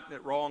has gotten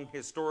it wrong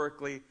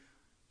historically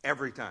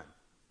every time.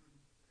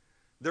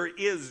 There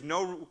is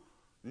no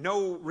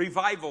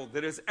revival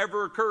that has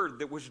ever occurred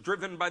that was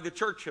driven by the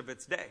church of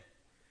its day.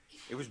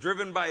 It was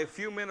driven by a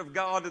few men of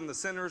God and the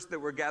sinners that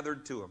were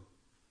gathered to him.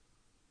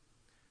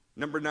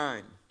 Number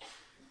 9.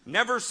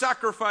 Never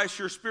sacrifice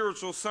your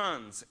spiritual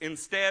sons.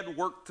 Instead,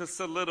 work to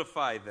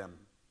solidify them.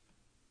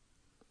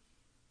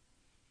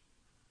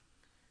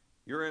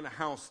 You're in a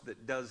house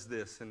that does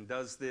this and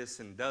does this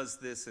and does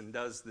this and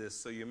does this,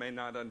 so you may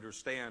not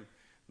understand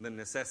the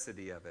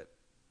necessity of it.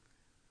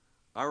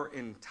 Our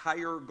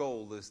entire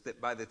goal is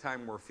that by the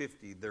time we're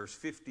 50, there's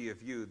 50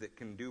 of you that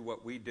can do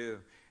what we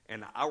do,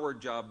 and our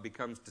job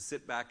becomes to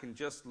sit back and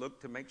just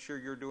look to make sure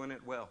you're doing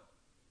it well.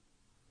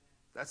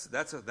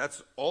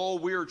 That's all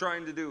we're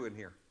trying to do in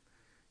here.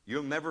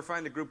 You'll never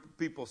find a group of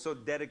people so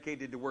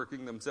dedicated to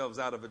working themselves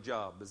out of a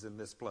job as in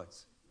this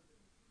place.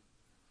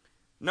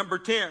 Number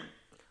 10.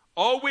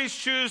 Always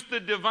choose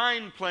the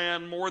divine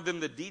plan more than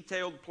the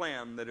detailed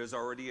plan that is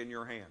already in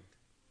your hand.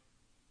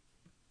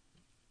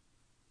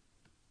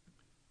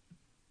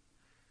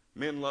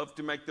 Men love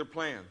to make their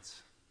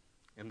plans,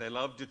 and they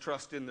love to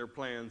trust in their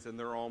plans, and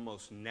they're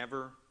almost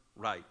never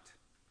right.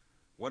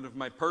 One of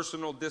my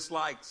personal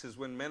dislikes is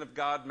when men of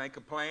God make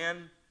a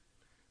plan.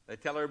 They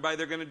tell everybody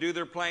they're going to do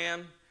their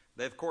plan.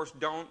 They, of course,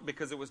 don't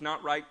because it was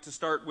not right to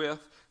start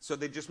with, so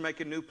they just make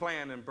a new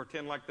plan and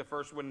pretend like the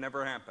first one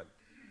never happened.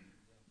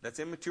 That's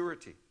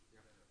immaturity.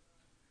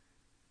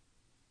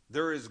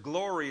 There is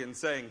glory in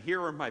saying,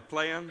 here are my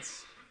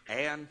plans,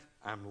 and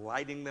I'm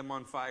lighting them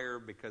on fire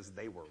because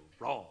they were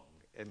wrong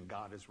and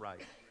God is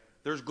right.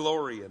 There's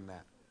glory in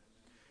that.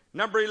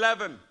 Number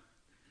 11,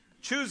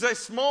 choose a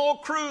small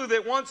crew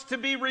that wants to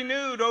be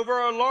renewed over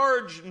a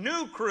large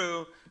new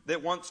crew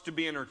that wants to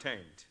be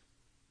entertained.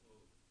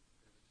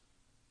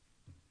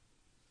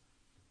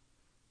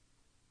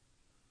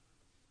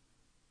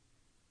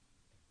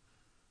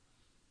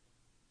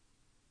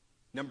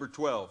 Number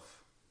 12,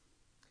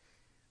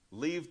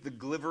 leave the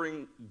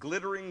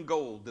glittering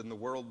gold in the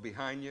world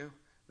behind you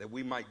that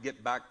we might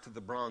get back to the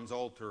bronze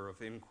altar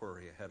of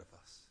inquiry ahead of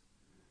us.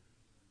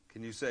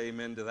 Can you say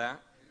amen to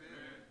that?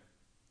 Amen.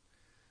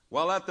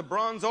 While at the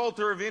bronze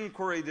altar of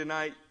inquiry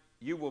tonight,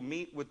 you will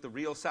meet with the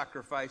real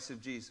sacrifice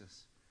of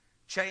Jesus.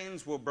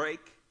 Chains will break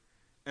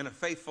and a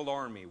faithful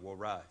army will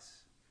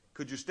rise.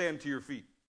 Could you stand to your feet?